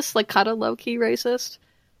racist? Like, kind of low-key racist?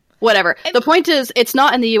 Whatever. The point is, it's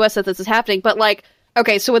not in the US that this is happening, but, like,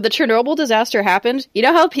 okay, so when the Chernobyl disaster happened, you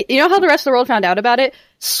know how the rest of the world found out about it?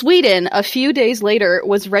 Sweden, a few days later,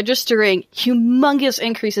 was registering humongous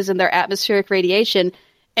increases in their atmospheric radiation,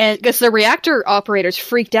 and because the reactor operators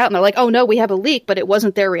freaked out, and they're like, oh no, we have a leak, but it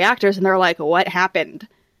wasn't their reactors, and they're like, what happened?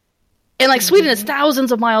 And, like, Sweden is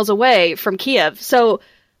thousands of miles away from Kiev, so,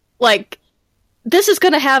 like, this is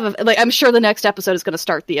gonna have, like, I'm sure the next episode is gonna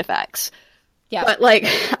start the effects. Yeah. But, like,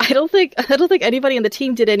 I don't think anybody in the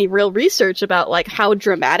team did any real research about, like, how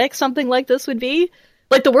dramatic something like this would be.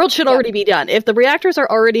 Like, the world should already be done. If the reactors are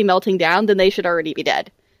already melting down, then they should already be dead.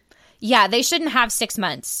 Yeah, they shouldn't have 6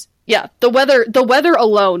 months. Yeah, the weather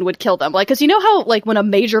alone would kill them. Like, because you know how, like, when a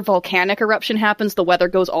major volcanic eruption happens, the weather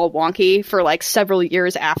goes all wonky for, like, several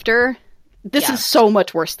years after? This is so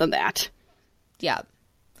much worse than that. Yeah.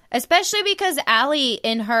 Especially because Allie,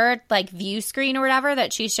 in her, like, view screen or whatever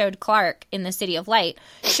that she showed Clark in the City of Light,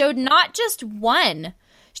 showed not just one.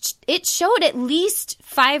 It showed at least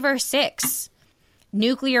 5 or 6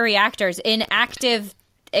 nuclear reactors in active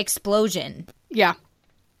explosion. Yeah.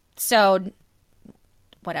 So,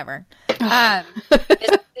 whatever.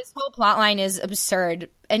 This whole plotline is absurd,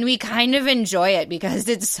 and we kind of enjoy it because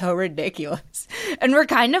it's so ridiculous. And we're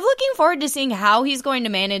kind of looking forward to seeing how he's going to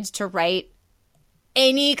manage to write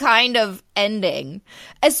any kind of ending,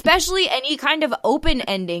 especially any kind of open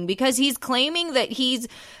ending, because he's claiming that he's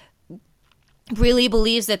really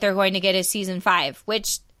believes that they're going to get a season 5,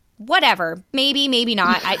 which, whatever, maybe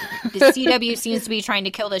not. The CW seems to be trying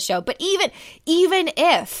to kill the show, but even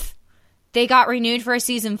if they got renewed for a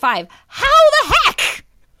season 5, how the heck?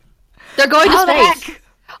 They're going to space.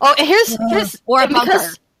 Oh, here's or a bunker.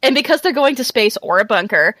 Because they're going to space or a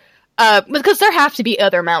bunker. Because there have to be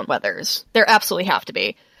other Mount Weathers. There absolutely have to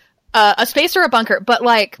be. A space or a bunker, but,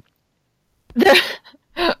 like,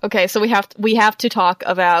 okay, so we have to talk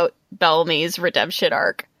about Bellamy's redemption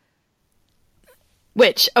arc.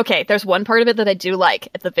 Which, okay, there's one part of it that I do like.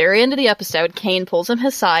 At the very end of the episode, Kane pulls him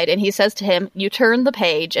his side, and he says to him, you turn the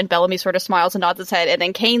page, and Bellamy sort of smiles and nods his head, and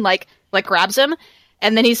then Kane, like grabs him,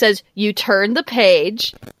 and then he says, you turn the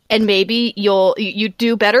page, and maybe you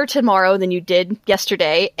do better tomorrow than you did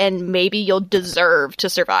yesterday, and maybe you'll deserve to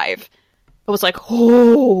survive. I was like, that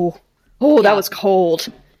was cold.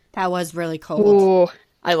 That was really cold. Oh,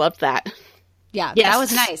 I loved that. Yeah, yes. That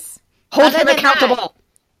was nice. Hold him accountable.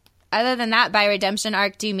 Other than that, by redemption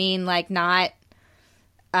arc, do you mean, like, not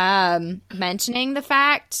mentioning the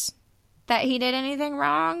fact that he did anything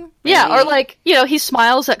wrong? Maybe? Yeah, or, like, you know, he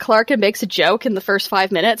smiles at Clark and makes a joke in the first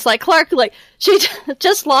 5 minutes. Like, Clark, like, she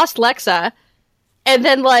just lost Lexa, and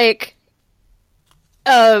then, like,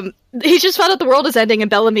 he just found out the world is ending, and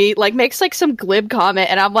Bellamy, like, makes, like, some glib comment,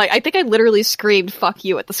 and I'm like, I think I literally screamed, fuck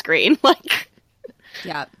you, at the screen. Like,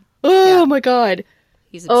 yeah. Oh, my God.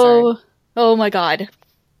 He's absurd. Oh, my God.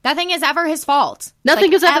 Nothing is ever his fault.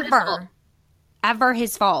 Nothing is ever his fault. Ever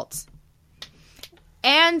his fault.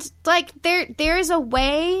 And, like, there is a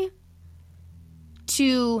way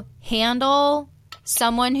to handle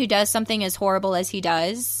someone who does something as horrible as he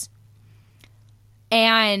does.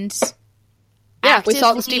 And yeah, we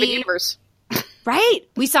saw it with Steven Universe. Right?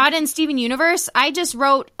 We saw it in Steven Universe. I just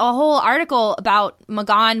wrote a whole article about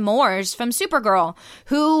Magan Moores from Supergirl,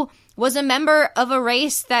 who was a member of a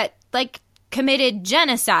race that, like, committed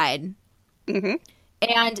genocide. Mm-hmm.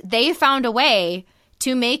 And they found a way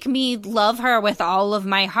to make me love her with all of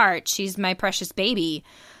my heart. She's my precious baby.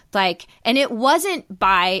 Like, and it wasn't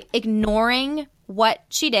by ignoring what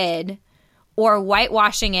she did or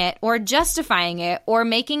whitewashing it or justifying it or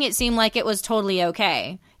making it seem like it was totally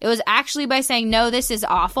okay. It was actually by saying, no, this is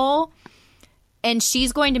awful, and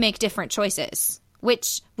she's going to make different choices,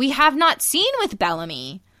 which we have not seen with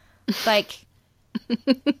Bellamy. Like,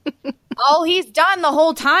 all he's done the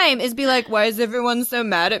whole time is be like, why is everyone so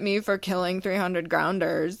mad at me for killing 300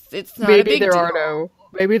 grounders? It's not a big deal.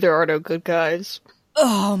 Maybe there are no good guys.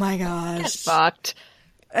 Oh my gosh. Get fucked.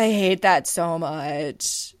 I hate that so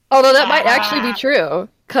much. Although that might actually be true,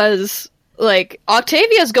 because, like,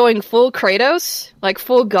 Octavia's going full Kratos, like,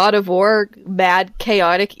 full God of War, mad,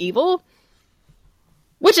 chaotic evil,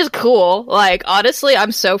 which is cool. Like, honestly,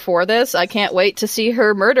 I'm so for this. I can't wait to see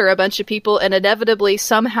her murder a bunch of people and inevitably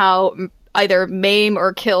somehow either maim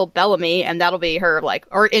or kill Bellamy, and that'll be her, like,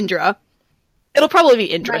 or Indra. It'll probably be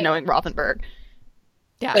Indra, right, knowing Rothenberg.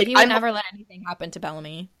 Yeah, like, he would never let anything happen to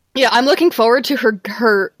Bellamy. Yeah, I'm looking forward to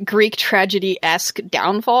her Greek tragedy-esque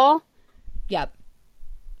downfall. Yep.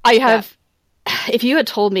 I have... Yep. If you had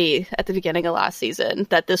told me at the beginning of last season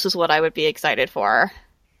that this is what I would be excited for...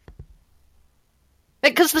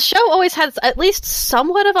 Because the show always has at least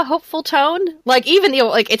somewhat of a hopeful tone. Like, even, you know,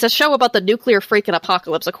 like, it's a show about the nuclear freaking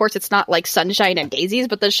apocalypse. Of course, it's not like sunshine and daisies,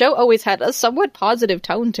 but the show always had a somewhat positive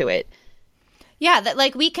tone to it. Yeah, that,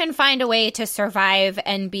 like, we can find a way to survive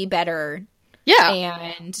and be better. Yeah.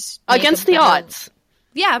 And against the odds.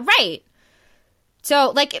 Yeah, right.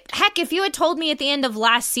 So, like, heck, if you had told me at the end of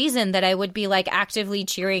last season that I would be, like, actively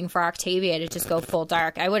cheering for Octavia to just go full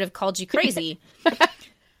dark, I would have called you crazy.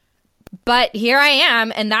 But here I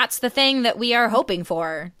am, and that's the thing that we are hoping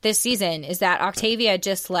for this season, is that Octavia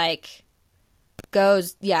just, like,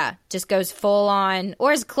 goes full on,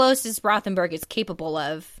 or as close as Rothenberg is capable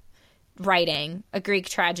of writing a Greek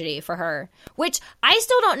tragedy for her, which I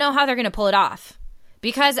still don't know how they're going to pull it off.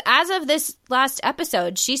 Because as of this last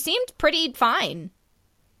episode, she seemed pretty fine.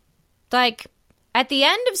 Like, at the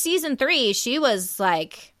end of season 3, she was,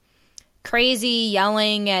 like, crazy,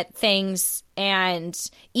 yelling at things, and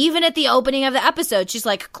even at the opening of the episode, she's,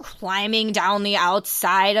 like, climbing down the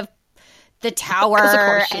outside of the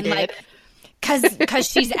tower, and, like, because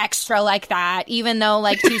she's extra like that, even though,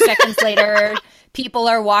 like, 2 seconds later, people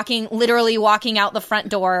are literally walking out the front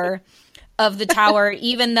door of the tower,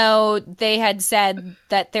 even though they had said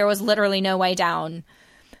that there was literally no way down.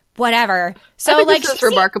 Whatever. So, I think like, this is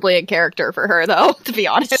remarkably in character for her, though, to be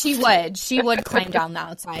honest. She would climb down the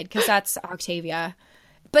outside, because that's Octavia.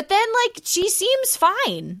 But then, like, she seems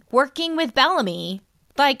fine working with Bellamy.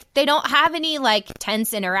 Like, they don't have any, like,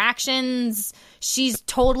 tense interactions. She's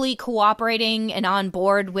totally cooperating and on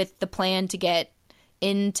board with the plan to get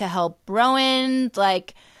in to help Rowan.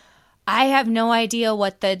 Like, I have no idea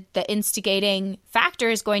what the instigating factor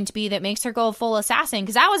is going to be that makes her go full assassin.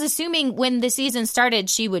 Because I was assuming when the season started,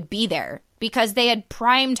 she would be there. Because they had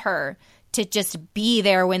primed her to just be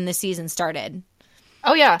there when the season started.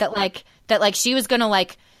 Oh, yeah. That she was going to,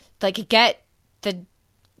 like get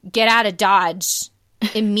out of Dodge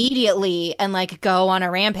immediately and, like, go on a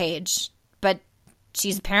rampage. But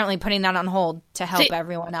she's apparently putting that on hold to help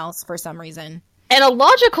everyone else for some reason. And a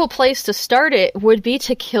logical place to start it would be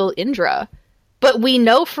to kill Indra. But we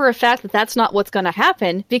know for a fact that that's not what's going to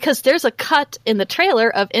happen, because there's a cut in the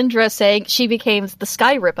trailer of Indra saying she became the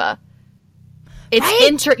Sky Ripper.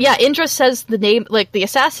 It's right? Indra says the name, like, the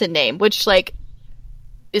assassin name, which, like,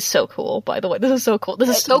 is so cool, by the way. This is so cool. This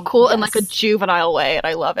is so cool in, like, a juvenile way, and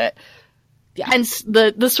I love it. Yeah. Hence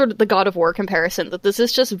the sort of the God of War comparison, that this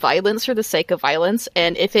is just violence for the sake of violence,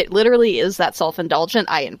 and if it literally is that self-indulgent,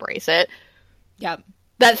 I embrace it. Yep.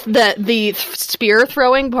 That's the spear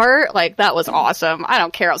throwing part, like, that was awesome. I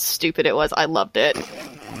don't care how stupid it was. I loved it.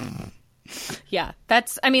 Yeah,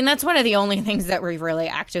 that's one of the only things that we're really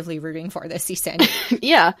actively rooting for this season.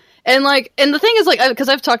 Yeah. And the thing is, like, because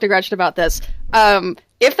I've talked to Gretchen about this,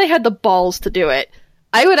 if they had the balls to do it,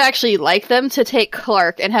 I would actually like them to take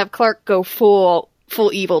Clark and have Clark go full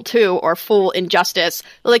evil too, or full injustice.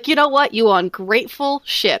 Like, you know what? You ungrateful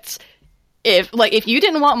shits. If you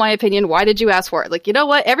didn't want my opinion, why did you ask for it? Like, you know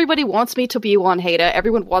what? Everybody wants me to be Juan Haida.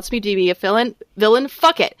 Everyone wants me to be a villain.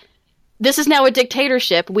 Fuck it. This is now a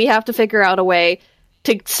dictatorship. We have to figure out a way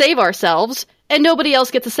to save ourselves, and nobody else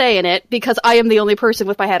gets a say in it, because I am the only person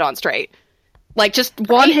with my head on straight. Like, just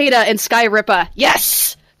Juan Haida and Sky Ripper.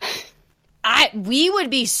 Yes! We would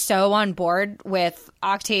be so on board with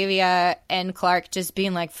Octavia and Clark just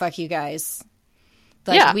being like, "Fuck you guys."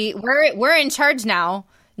 Like, we're in charge now.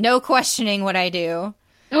 No questioning what I do.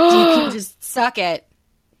 You can just suck it.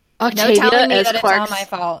 Octavia no telling me is that Clark's, it's all my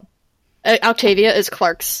fault. Octavia is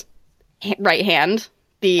Clark's right hand.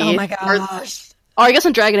 Oh my gosh. Or I guess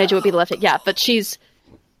in Dragon Age it would be the left hand. Yeah, but she's...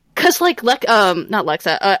 Because, like, not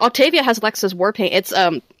Lexa. Octavia has Lexa's war paint. It's,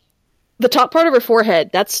 the top part of her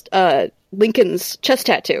forehead. That's, Lincoln's chest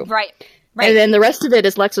tattoo. Right. And then the rest of it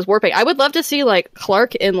is Lexa's war paint. I would love to see, like,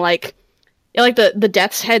 Clark in, like the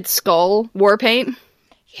Death's Head skull war paint.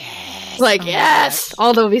 Yes. Like, yes!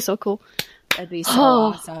 Oh, that would be so cool. That'd be so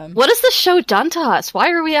awesome. What has this show done to us?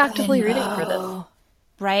 Why are we actively rooting for this?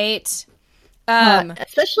 Right.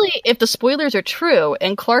 Especially if the spoilers are true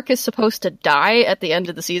and Clark is supposed to die at the end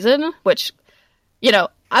of the season, which, you know,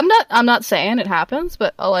 I'm not saying it happens,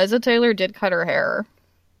 but Eliza Taylor did cut her hair.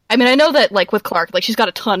 I mean, I know that, like, with Clark, like, she's got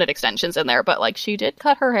a ton of extensions in there, but, like, she did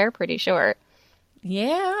cut her hair pretty short.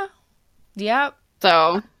 Yeah. Yep.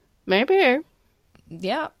 So, maybe.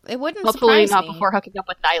 Yeah, it wouldn't Hopefully surprise not me. before hooking up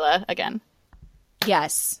with Nyla again.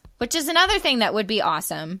 Yes. Which is another thing that would be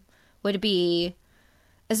awesome. Would be,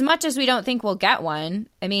 as much as we don't think we'll get one,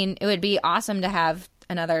 I mean, it would be awesome to have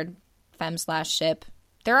another femme/ship.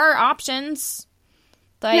 There are options.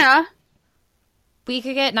 Like, yeah. we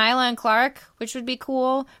could get Nyla and Clark, which would be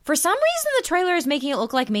cool. For some reason, the trailer is making it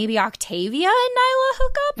look like maybe Octavia and Nyla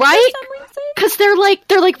hook up. Right? For some reason. Because they're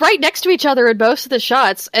like right next to each other in most of the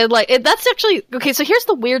shots, and that's actually okay. So here's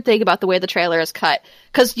the weird thing about the way the trailer is cut,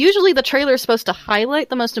 because usually the trailer is supposed to highlight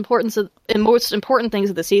the most important things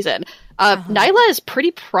of the season. Nyla is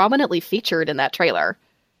pretty prominently featured in that trailer.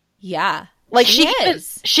 Yeah, like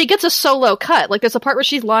she gets a solo cut. Like there's a part where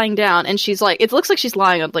she's lying down, and she's like, it looks like she's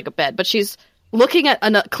lying on like a bed, but she's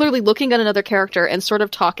clearly looking at another character and sort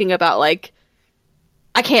of talking about like.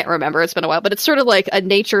 I can't remember, it's been a while, but it's sort of like a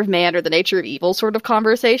nature of man or the nature of evil sort of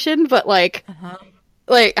conversation, but like,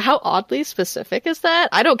 like, how oddly specific is that?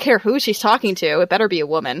 I don't care who she's talking to, it better be a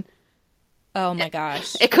woman. Oh my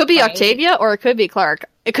gosh. It could be Octavia, or it could be Clark.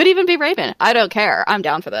 It could even be Raven. I don't care. I'm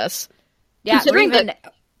down for this. Yeah,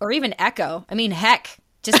 or even Echo. I mean, heck,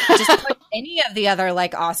 just put any of the other,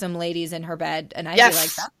 like, awesome ladies in her bed, and I'd be like,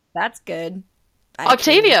 that's good.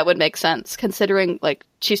 Octavia would make sense, considering, like,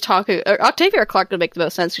 she's talking... Octavia or Clark would make the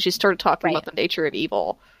most sense, because she started talking about the nature of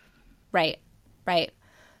evil. Right.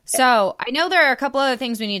 So, I know there are a couple other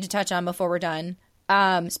things we need to touch on before we're done.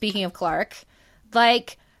 Speaking of Clark,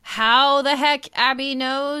 like, how the heck Abby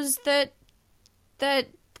knows that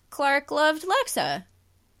Clark loved Lexa?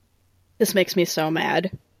 This makes me so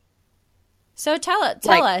mad. So tell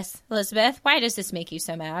us, Elizabeth, why does this make you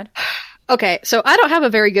so mad? Okay, so I don't have a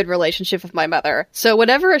very good relationship with my mother. So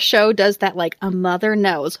whenever a show does that, like, a mother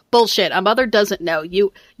knows. Bullshit, a mother doesn't know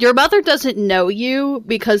you. Your mother doesn't know you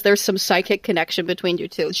because there's some psychic connection between you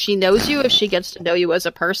two. She knows you if she gets to know you as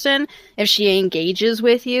a person, if she engages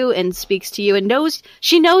with you and speaks to you and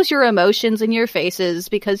she knows your emotions and your faces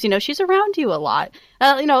because, you know, she's around you a lot.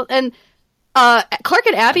 Clark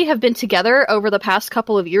and Abby have been together over the past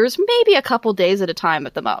couple of years, maybe a couple days at a time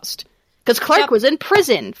at the most. Because Clark was in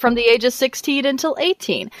prison from the age of 16 until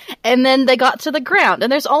 18. And then they got to the ground.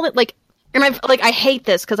 And there's all that, like, I hate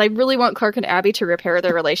this because I really want Clark and Abby to repair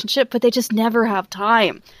their relationship, but they just never have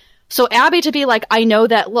time. So Abby to be like, I know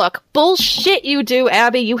that look. Bullshit you do,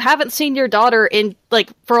 Abby. You haven't seen your daughter in,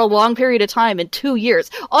 like, for a long period of time in 2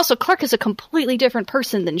 years. Also, Clark is a completely different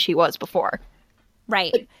person than she was before.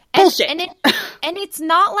 Right. Like, bullshit. And it's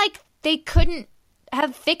not like they couldn't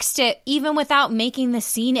have fixed it even without making the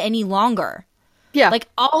scene any longer. Yeah. Like,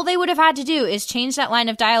 all they would have had to do is change that line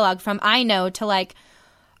of dialogue from I know to, like,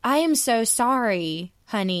 I am so sorry,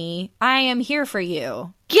 honey. I am here for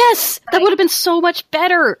you. Yes! That would have been so much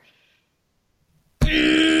better.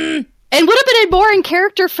 And would have been a more in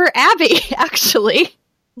character for Abby, actually.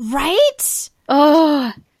 Right?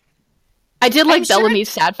 Oh. I did like Bellamy's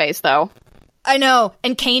sad face, though. I know.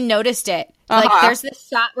 And Kane noticed it. Like, there's this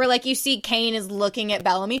shot where, like, you see Kane is looking at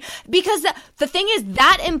Bellamy. Because the thing is,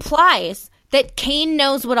 that implies that Kane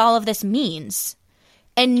knows what all of this means.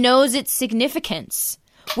 And knows its significance.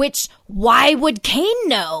 Which, why would Kane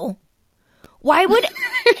know? Why would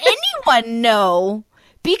anyone know?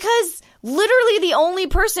 Because literally the only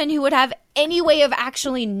person who would have any way of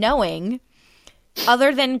actually knowing,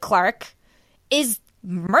 other than Clark, is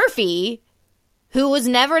Murphy, who was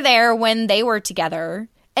never there when they were together.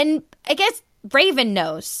 And I guess Raven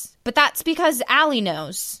knows, but that's because Allie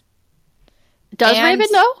knows. Does Raven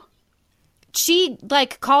know? She,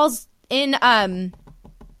 like, calls in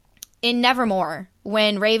Nevermore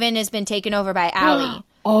when Raven has been taken over by Allie.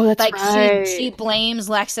 Oh, that's like right. she blames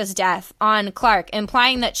Lexa's death on Clark,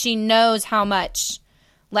 implying that she knows how much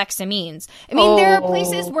Lexa means. I mean, there are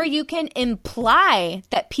places where you can imply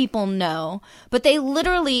that people know, but they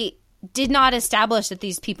literally did not establish that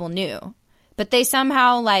these people knew. But they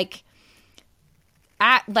somehow like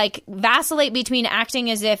vacillate between acting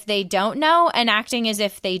as if they don't know and acting as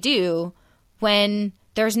if they do when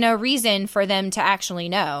there's no reason for them to actually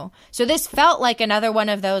know. So this felt like another one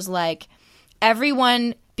of those, like,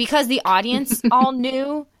 everyone, because the audience all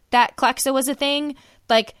knew that Clexa was a thing,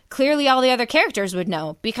 like, clearly all the other characters would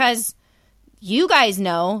know because you guys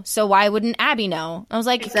know, so why wouldn't Abby know? I was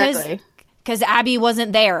like, because Abby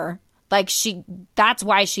wasn't there. Like, that's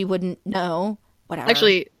why she wouldn't know. Whatever.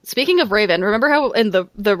 Actually, speaking of Raven, remember how in the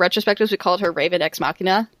retrospectives we called her Raven Ex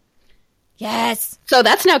Machina? Yes. So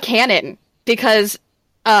that's now canon, because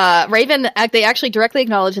Raven, they actually directly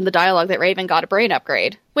acknowledge in the dialogue that Raven got a brain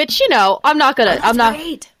upgrade. Which, you know, I'm not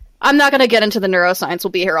gonna get into the neuroscience.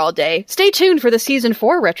 We'll be here all day. Stay tuned for the season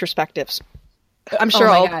 4 retrospectives. I'm sure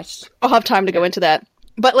I'll have time to go into that.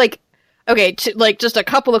 But, like, okay, just a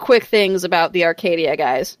couple of quick things about the Arcadia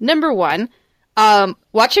guys. Number 1,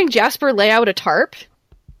 watching Jasper lay out a tarp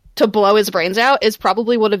to blow his brains out is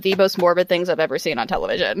probably one of the most morbid things I've ever seen on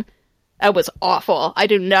television. That was awful. I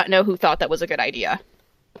do not know who thought that was a good idea.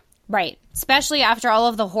 Right. Especially after all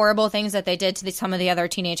of the horrible things that they did to some of the other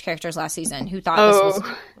teenage characters last season who thought this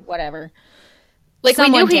was whatever. Like, we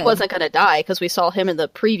knew he wasn't going to die because we saw him in the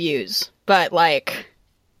previews. But, like,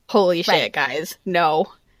 holy shit, guys.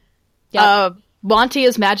 No. Yep. Monty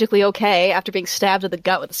is magically okay after being stabbed in the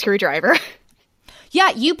gut with a screwdriver.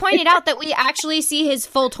 Yeah, you pointed out that we actually see his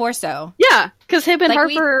full torso. Yeah, because him and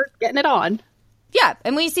Harper are getting it on. Yeah,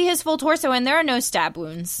 and we see his full torso, and there are no stab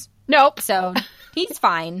wounds. Nope. So he's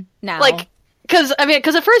fine now. Like, because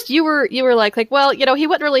at first you were like, well, you know, he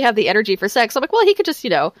wouldn't really have the energy for sex. I'm like, well, he could just, you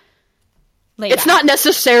know, it's not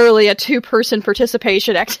necessarily a 2-person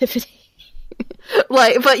participation activity.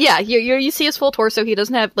 Like, but yeah, you see his full torso. He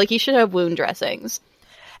doesn't have, like, he should have wound dressings.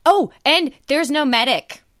 Oh, and there's no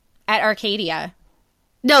medic at Arcadia.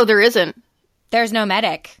 No, there isn't. There's no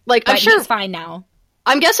medic. Like, I'm sure he's fine now.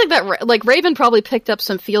 I'm guessing that, like, Raven probably picked up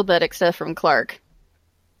some field medic stuff from Clark.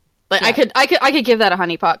 Like, yeah. I could give that a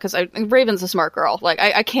honeypot because Raven's a smart girl. Like,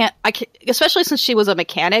 I can't, especially since she was a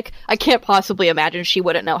mechanic. I can't possibly imagine she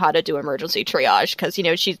wouldn't know how to do emergency triage because, you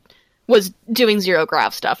know, she was doing zero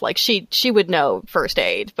grav stuff. Like, she would know first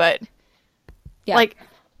aid, but like,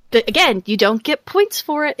 again, you don't get points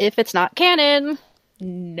for it if it's not canon.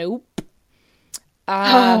 Nope.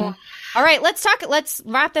 All right, let's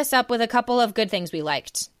wrap this up with a couple of good things we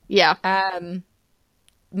liked. Yeah.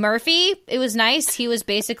 Murphy, it was nice. He was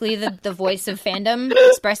basically the voice of fandom,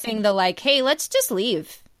 expressing the, like, hey, let's just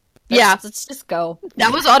leave. Let's just go.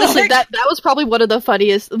 That was honestly, that was probably one of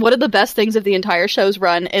the best things of the entire show's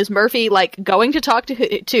run, is Murphy, like, going to talk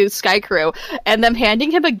to Sky Crew, and them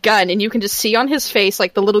handing him a gun, and you can just see on his face,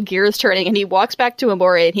 like, the little gears turning, and he walks back to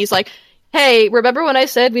Amore, and he's like, hey, remember when I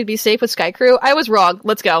said we'd be safe with Sky Crew? I was wrong.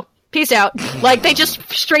 Let's go. Peace out. Like, they just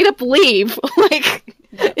straight up leave. Like,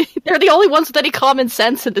 they're the only ones with any common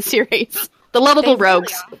sense in the series. The lovable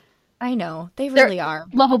rogues. Really, I know. They really are.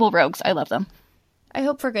 Lovable rogues. I love them. I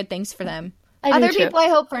hope for good things for them. Other people I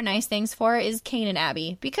hope for nice things for is Kane and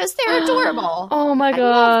Abby, because they're adorable. Oh my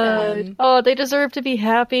god. Oh, they deserve to be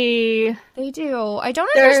happy. They do. I don't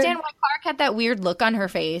understand why Clark had that weird look on her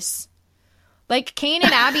face. Like, Kane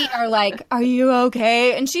and Abby are like, are you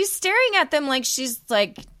okay? And she's staring at them like she's,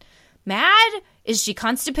 like, mad? Is she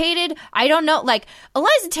constipated? I don't know. Like,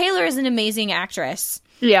 Eliza Taylor is an amazing actress.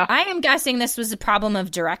 Yeah. I am guessing this was a problem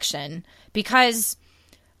of direction, because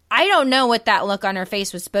I don't know what that look on her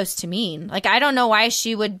face was supposed to mean. Like, I don't know why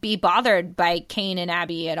she would be bothered by Kane and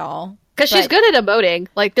Abby at all. Because she's good at emoting.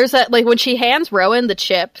 Like, there's that, like, when she hands Rowan the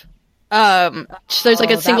chip, there's,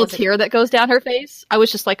 like, a single tear that goes down her face. I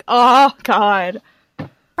was just like, oh, God.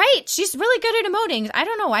 Right. She's really good at emoting. I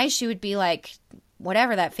don't know why she would be, like,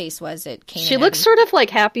 whatever that face was at Kane She and looks Abby. Sort of, like,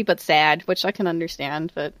 happy but sad, which I can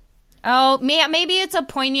understand, but... Oh, maybe it's a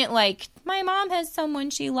poignant, like, my mom has someone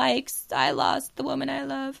she likes. I lost the woman I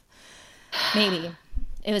love. Maybe.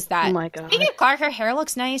 It was that. Oh, my God. Speaking of Clark, her hair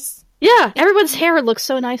looks nice. Yeah, everyone's hair looks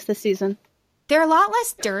so nice this season. They're a lot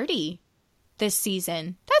less dirty this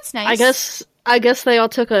season. That's nice. I guess they all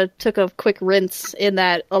took a quick rinse in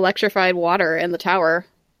that electrified water in the tower.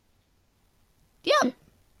 Yep.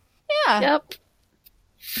 Yeah.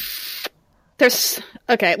 Yep.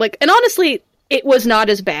 Okay, like, and honestly, it was not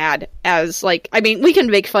as bad as, like, I mean, we can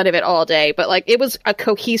make fun of it all day, but, like, it was a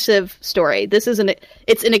cohesive story. It's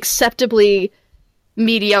an acceptably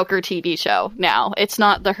mediocre TV show now. It's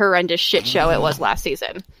not the horrendous shit show it was last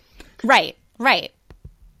season. Right. Yeah.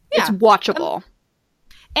 It's watchable.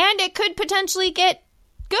 And it could potentially get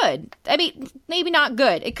good. I mean, maybe not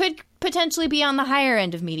good. It could potentially be on the higher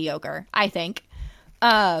end of mediocre, I think.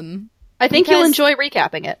 I think you'll enjoy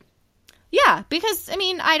recapping it. Yeah, because, I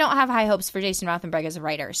mean, I don't have high hopes for Jason Rothenberg as a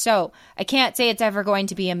writer, so I can't say it's ever going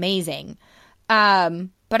to be amazing.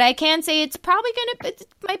 But I can say it's probably it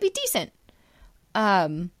might be decent.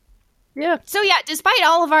 Yeah. So yeah, despite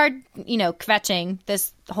all of our, kvetching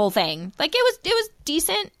this whole thing, like it was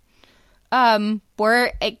decent.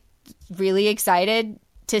 We're really excited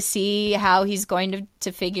to see how he's going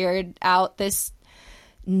to figure out this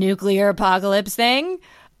nuclear apocalypse thing.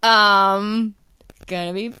 Gonna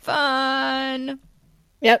be fun.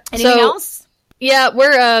 Yep. Anything else? Yeah,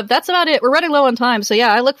 we're that's about it. We're running low on time, so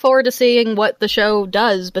yeah, I look forward to seeing what the show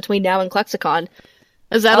does between now and ClexaCon,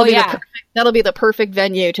 as that'll be the perfect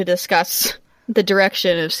venue to discuss the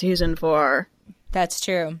direction of season 4. That's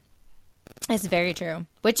true. It's very true.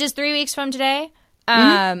 Which is 3 weeks from today.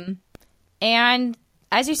 And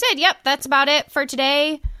as you said, yep, that's about it for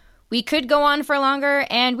today. We could go on for longer,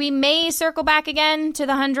 and we may circle back again to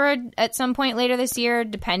the 100 at some point later this year,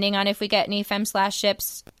 depending on if we get any Fem/Slash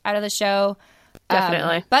ships out of the show.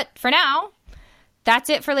 Definitely. But for now, that's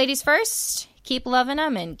it for Ladies First. Keep loving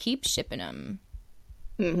them and keep shipping them.